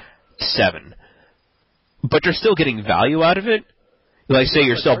 turn 7. But you're still getting value out of it. Like, say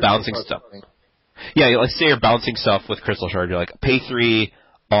you're still bouncing stuff. Yeah, like, say you're bouncing stuff with Crystal Shard. You're like, pay 3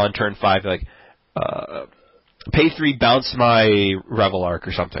 on turn 5. You're like, pay 3, bounce my Revel Arc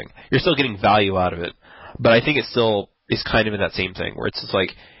or something. You're still getting value out of it. But I think it still is kind of in that same thing, where it's just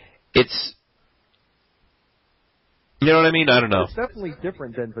like, it's... You know what I mean? I don't know. It's definitely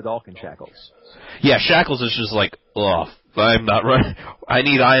different than Vidalcan Shackles. Yeah, Shackles is just like, ugh, I'm not running. I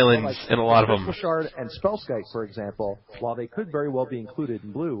need islands and a lot of them. Crystal Shard and Spellskite, for example, while they could very well be included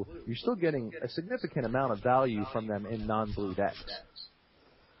in blue, you're still getting a significant amount of value from them in non-blue decks.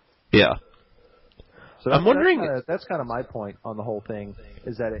 Yeah. So I'm wondering... That's kind of my point on the whole thing,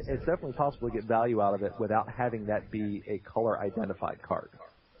 is that it's definitely possible to get value out of it without having that be a color-identified card.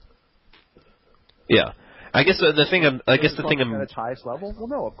 Yeah. I guess the thing I'm... at its highest level? Well,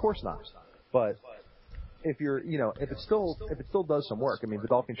 no, of course not. But if you're, if it still does some work. I mean,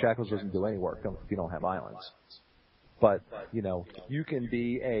 Vidalcan Shackles doesn't do any work if you don't have islands. But, you can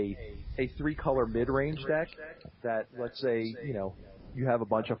be a 3-color mid-range deck that, let's say, you have a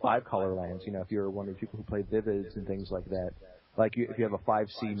bunch of 5-color lands. If you're one of the people who play Vivids and things like that. Like, if you have a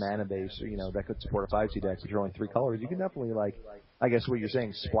 5C mana base, that could support a 5C deck, but you're only 3 colors, you can definitely, like, I guess what you're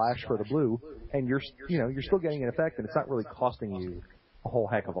saying, splash for the blue, and you're still getting an effect, and it's not really costing you a whole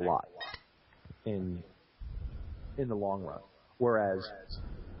heck of a lot in the long run. Whereas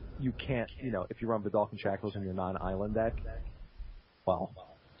you can't, if you run Vidalcan Shackles in your non-island deck, well...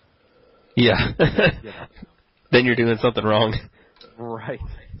 Yeah. Then you're doing something wrong. Right.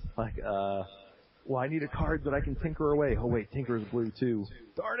 Like, well, I need a card that I can tinker away. Oh, wait, Tinker's blue, too.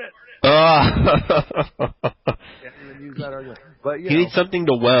 Darn it! Can't even use that argument. But, you need something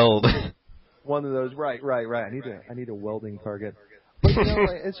to weld. One of those, right. I need a welding target. But,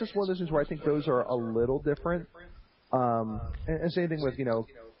 it's just one of those things where I think those are a little different. And same thing with,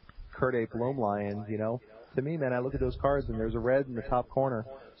 Curd Ape Loam Lion, To me, man, I look at those cards, and there's a red in the top corner,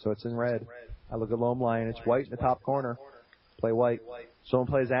 so it's in red. I look at Loam Lion, it's white in the top corner. Play white. Someone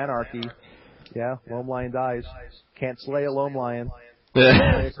plays Anarchy. Yeah, Loam Lion dies. Can't slay a Loam Lion.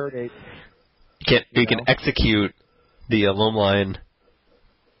 Play a Curd Ape. You can execute the Loam Lion.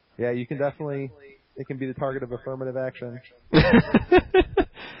 Yeah, you can definitely. It can be the target of affirmative action.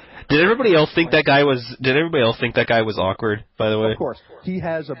 Did everybody else think that guy was awkward? By the way, of course, he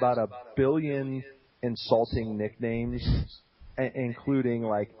has about 1 billion insulting nicknames, including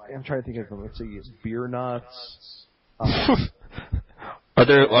like I'm trying to think of them. Let's see, Beer Nuts. Are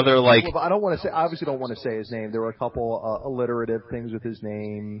there like? Well, I don't want to say. I obviously don't want to say his name. There were a couple alliterative things with his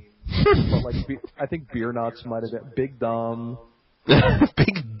name, but like I think Beer Nuts might have been Big Dumb.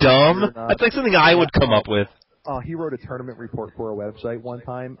 Big Dumb? That's like something I would come up with. He wrote a tournament report for a website one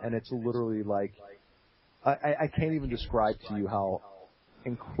time, and it's literally like I can't even describe to you how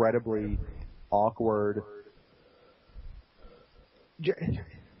incredibly awkward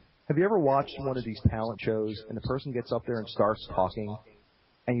Have you ever watched one of these talent shows and the person gets up there and starts talking,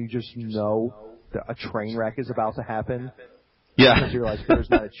 and you just know that a train wreck is about to happen? Yeah. Because you're like, there's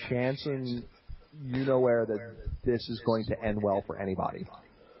not a chance in where that this is going to end well for anybody.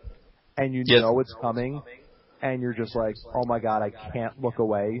 And you know it's coming, and you're just like, oh my God, I can't look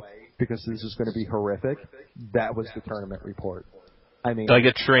away because this is going to be horrific. That was the tournament report. I mean, like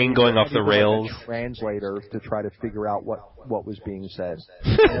a train going off the rails. Like a translator to try to figure out what was being said.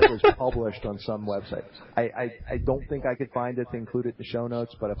 And it was published on some website. I don't think I could find it to include it in the show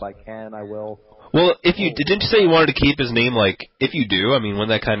notes, but if I can, I will. Well, if you didn't you say you wanted to keep his name? Like, if you do, I mean, wouldn't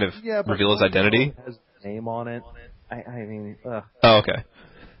that kind of reveal his identity? It has his name on it. I mean. Oh, okay.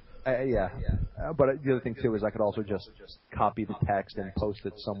 Yeah. But the other thing too is I could also just copy the text and post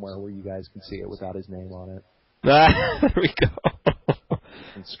it somewhere where you guys can see it without his name on it. There we go.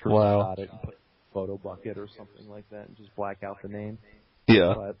 And screenshot it and put a photo bucket or something like that and just black out the name.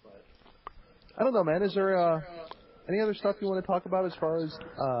 Yeah. But I don't know, man. Is there any other stuff you want to talk about as far as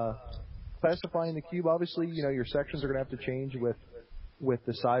classifying the cube? Obviously, your sections are going to have to change with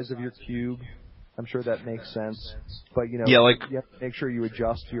the size of your cube. I'm sure that makes sense. But, you have to make sure you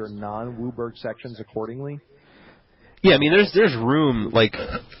adjust your non-Wooburg sections accordingly. Yeah, I mean, there's room, like,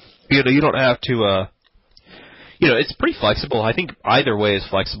 you don't have to, it's pretty flexible. I think either way is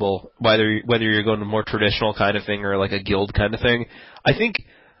flexible, whether you're going to a more traditional kind of thing or, like, a guild kind of thing. I think,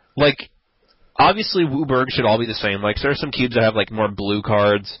 like, obviously Wooburg should all be the same. Like, there are some cubes that have, like, more blue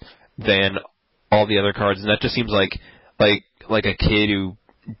cards than all the other cards, and that just seems like a kid who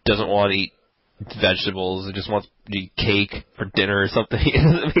doesn't want to eat vegetables and just wants to eat cake for dinner or something. It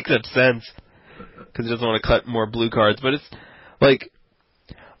doesn't make that sense because he doesn't want to cut more blue cards. But it's like,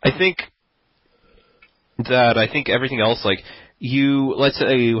 I think everything else, like, let's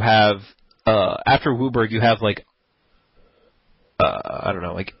say you have after Wooburg you have like I don't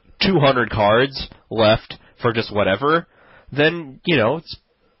know, like 200 cards left for just whatever, then it's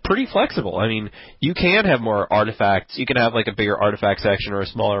pretty flexible. I mean, you can have more artifacts. You can have like a bigger artifact section or a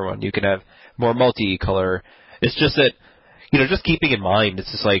smaller one. You can have more multicolor. It's just that, just keeping in mind, it's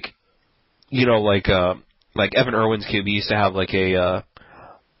just like, like Evan Irwin's cube, he used to have like a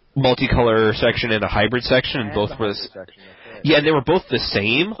multicolor section and a hybrid section, and both were yeah, and they were both the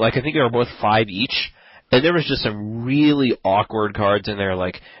same. Like, I think they were both 5 each, and there was just some really awkward cards in there,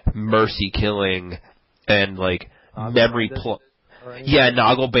 like Mercy Killing and like Memory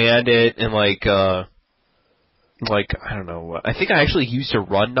Noggle Bandit, and like I don't know. I think I actually used to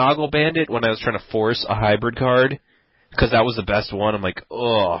run Noggle Bandit when I was trying to force a hybrid card because that was the best one. I'm like,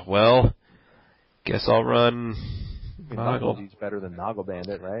 oh well, guess I'll run Noggle. Noggle's better than Noggle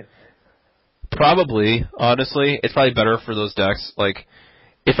Bandit, right? Probably, honestly, it's probably better for those decks. Like,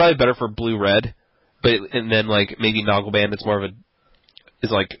 it's probably better for blue-red, and then like maybe Noggle Bandit's is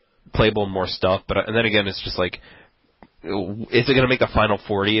like playable in more stuff. But and then again, it's just like, is it going to make the final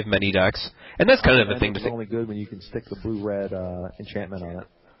 40 of many decks? And that's kind of the thing to think. It's only good when you can stick the blue-red enchantment on it.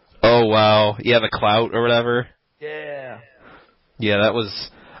 Oh, wow. Yeah, the Clout or whatever. Yeah. Yeah, that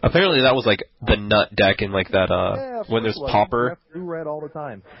was like the nut deck in like that when there's Pauper. Blue-red all the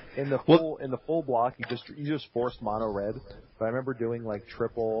time. In the full block, you just forced mono-red. But I remember doing like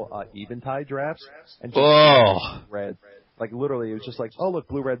triple Eventide drafts and just red. Like literally, it was just like, oh look,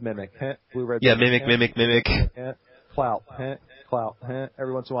 blue-red Mimic, blue-red. Yeah, Mimic. Clout, Clout.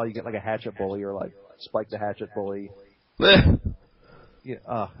 Every once in a while you get like a Hatchet Bully or like Spike the Hatchet Bully. Yeah,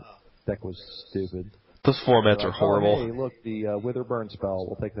 deck was stupid. Those formats are horrible. Oh, hey, look, the Wither Burn spell.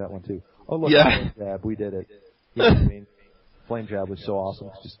 We'll take that one too. Oh, look, yeah. Flame Jab. We did it. You know what I mean? Flame Jab was so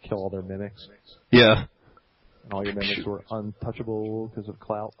awesome. Just kill all their mimics. Yeah. And all your mimics were untouchable because of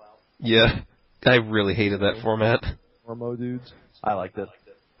Clout. Yeah. I really hated that format. Ormo dudes. I liked it.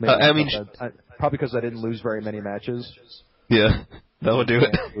 Probably because I didn't lose very many matches. Yeah, that would do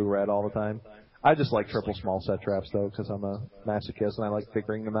it. Blue-red all the time. I just like triple small set traps though, because I'm a masochist and I like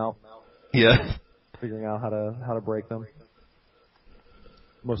figuring them out. Yeah. Figuring out how to break them.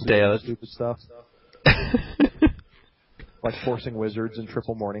 Mostly stupid stuff. Like forcing wizards in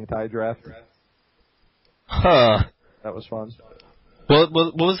triple Morning Tide draft. Huh. That was fun. Well,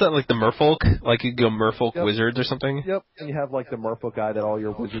 what was that, like the Merfolk? Like you go Merfolk Wizards or something? Yep, and you have like the Merfolk guy that all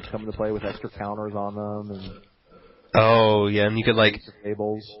your wizards come into play with extra counters on them. And oh, yeah, and you could like...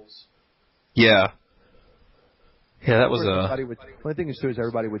 tables. Yeah. Yeah, that was the only thing is too is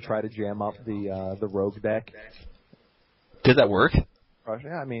everybody would try to jam up the rogue deck. Did that work?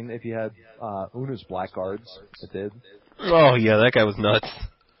 Yeah, I mean, if you had Una's blackguards, it did. Oh, yeah, that guy was nuts.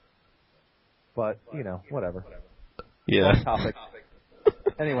 But, whatever. Yeah. Topic.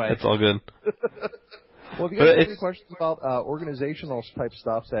 Anyway. That's all good. Well, if you guys have any questions about organizational type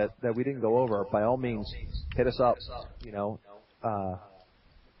stuff that we didn't go over, by all means, hit us up.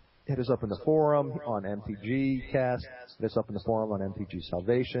 Hit us up in the forum on MTG Cast. Hit us up in the forum on MTG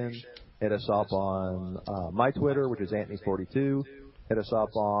Salvation. Hit us up on my Twitter, which is Anthony42. Hit us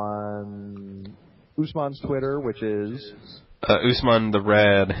up on Usman's Twitter, which is Usman the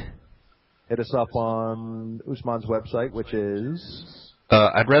Rad. Hit us up on Usman's website, which is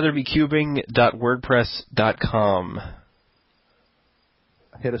I'd rather be cubing.wordpress.com.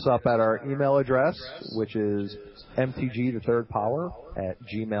 Hit us up at our email address, which is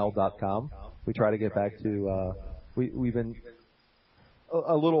mtgthethirdpower@gmail.com. We try to get back to we've been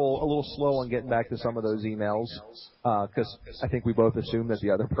a little slow on getting back to some of those emails because I think we both assume that the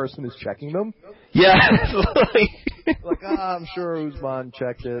other person is checking them. Yeah. I'm sure Usman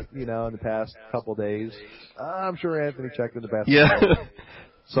checked it, in the past couple days. I'm sure Anthony checked it in the past. Yeah.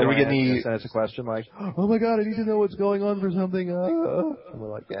 So we send us a question like, "Oh my God, I need to know what's going on for something." And we're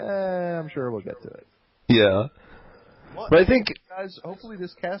like, "Yeah, I'm sure we'll get to it." Yeah. But I think, guys, hopefully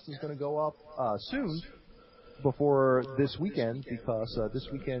this cast is going to go up soon before this weekend because this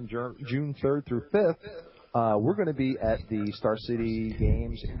weekend, June 3rd through 5th, we're going to be at the Star City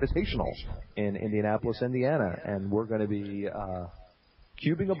Games Invitational in Indianapolis, Indiana, and we're going to be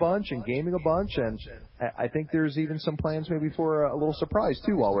cubing a bunch and gaming a bunch, and I think there's even some plans maybe for a little surprise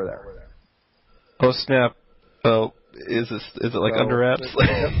too while we're there. Oh snap! Oh, is it like under wraps?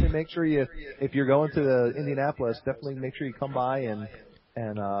 Definitely make sure if you're going to the Indianapolis, definitely make sure you come by and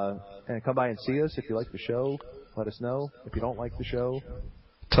come by and see us. If you like the show, let us know. If you don't like the show,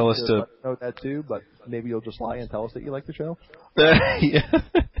 tell us to let us know that too. But maybe you'll just lie and tell us that you like the show. Yeah.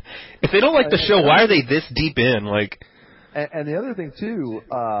 If they don't like the show, why are they this deep in? Like. And the other thing too,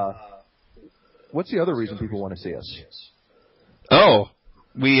 what's the other reason people want to see us? Oh,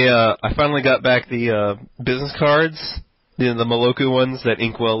 I finally got back the business cards, the Moloku ones that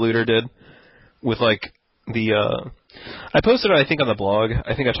Inkwell Looter did, with like I posted it I think on the blog.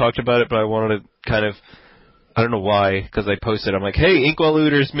 I think I talked about it, but I wanted to kind of, I don't know why, because I posted, I'm like, hey, Inkwell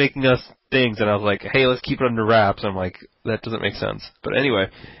Looter's making us things, and I was like, hey, let's keep it under wraps. I'm like, that doesn't make sense. But anyway,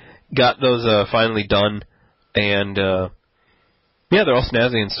 got those finally done, and yeah, they're all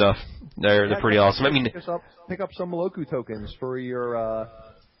snazzy and stuff. They're pretty awesome. I mean, pick up some Moloku tokens for your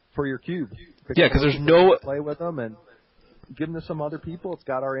cube. Yeah, because there's no play with them and give them to some other people. It's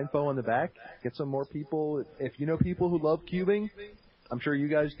got our info in the back. Get some more people. If you know people who love cubing, I'm sure you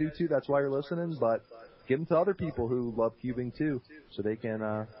guys do too. That's why you're listening. But give them to other people who love cubing too, so they can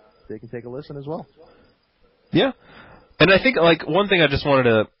take a listen as well. Yeah, and I think like one thing I just wanted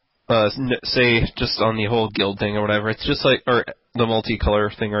to say just on the whole guild thing or whatever. It's just like, or the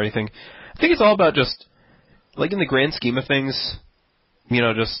multicolor thing or anything. I think it's all about just, like in the grand scheme of things,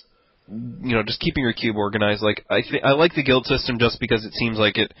 just keeping your cube organized. Like I like the guild system just because it seems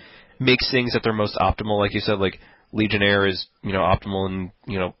like it makes things at their most optimal. Like you said, like Legionnaire is optimal and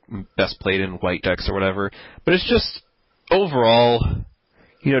best played in white decks or whatever. But it's just overall,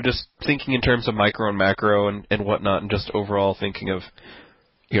 just thinking in terms of micro and macro and whatnot, and just overall thinking of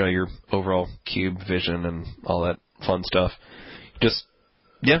your overall cube vision and all that fun stuff. Just,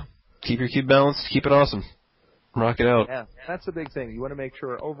 keep your cube balanced, keep it awesome. Rock it out. Yeah, that's the big thing. You want to make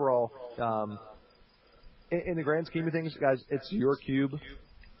sure overall, in the grand scheme of things, guys, it's your cube.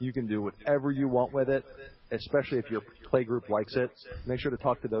 You can do whatever you want with it, especially if your play group likes it. Make sure to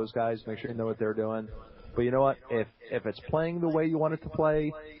talk to those guys. Make sure you know what they're doing. But you know what? If it's playing the way you want it to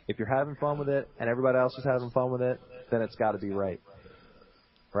play, if you're having fun with it, and everybody else is having fun with it, then it's got to be right.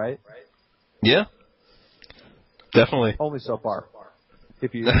 Right? Yeah. Definitely. Only so far.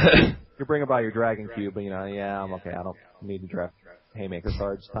 If you bring about your Dragon Cube, but I'm okay. I don't need to draft Haymaker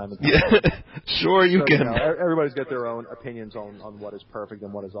cards time and time. Yeah. Sure, you can. Everybody's got their own opinions on what is perfect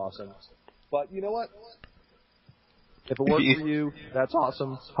and what is awesome. But you know what? If it works for you, that's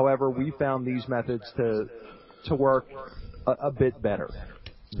awesome. However, we found these methods to work a bit better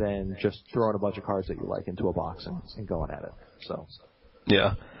than just throwing a bunch of cards that you like into a box and going at it. So.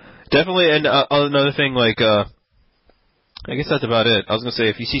 Yeah, definitely. And another thing, like, I guess that's about it. I was gonna say,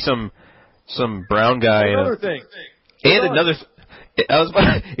 if you see some brown guy if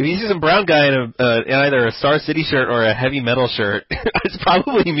you see some brown guy in either a Star City shirt or a Heavy Metal shirt, it's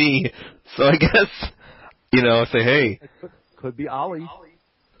probably me. So I guess say hey. It could be Ollie.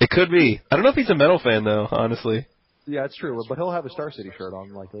 It could be. I don't know if he's a metal fan though, honestly. Yeah, it's true, but he'll have a Star City shirt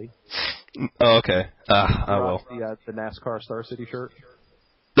on likely. Oh, okay. I will. The NASCAR Star City shirt.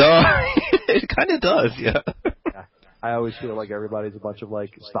 No, it kind of does, yeah. I always feel like everybody's a bunch of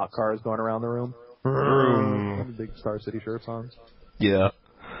like stock cars going around the room. Big Star City shirts on. Yeah.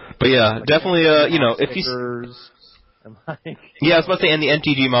 But yeah, like, definitely, if you... and like, yeah, I was about to say, and the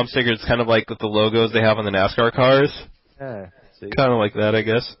NTG mob stickers, kind of like with the logos they have on the NASCAR cars. Yeah, kind of like that, I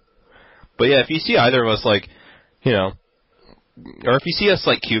guess. But yeah, if you see either of us, like, or if you see us,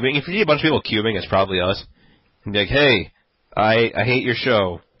 like, cubing, if you see a bunch of people cubing, it's probably us. And be like, hey, I hate your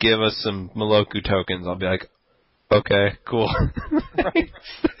show. Give us some Moloku tokens. I'll be like, okay, cool. Right.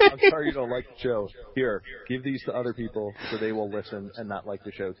 I'm sorry you don't like the show. Here, give these to other people so they will listen and not like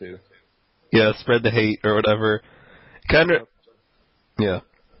the show too. Yeah, spread the hate or whatever. Kind of. Yeah.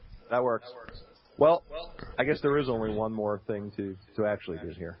 That works. Well, I guess there is only one more thing to actually do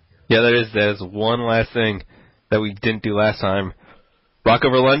here. Yeah, there is one last thing that we didn't do last time. Rock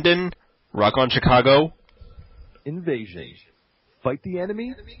over London, rock on Chicago. Invasion. Fight the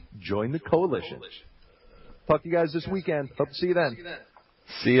enemy, join the coalition. Talk to you guys this weekend. Hope to see you then.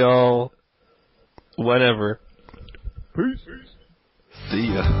 See y'all whenever. Peace.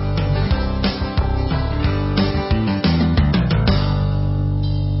 See ya.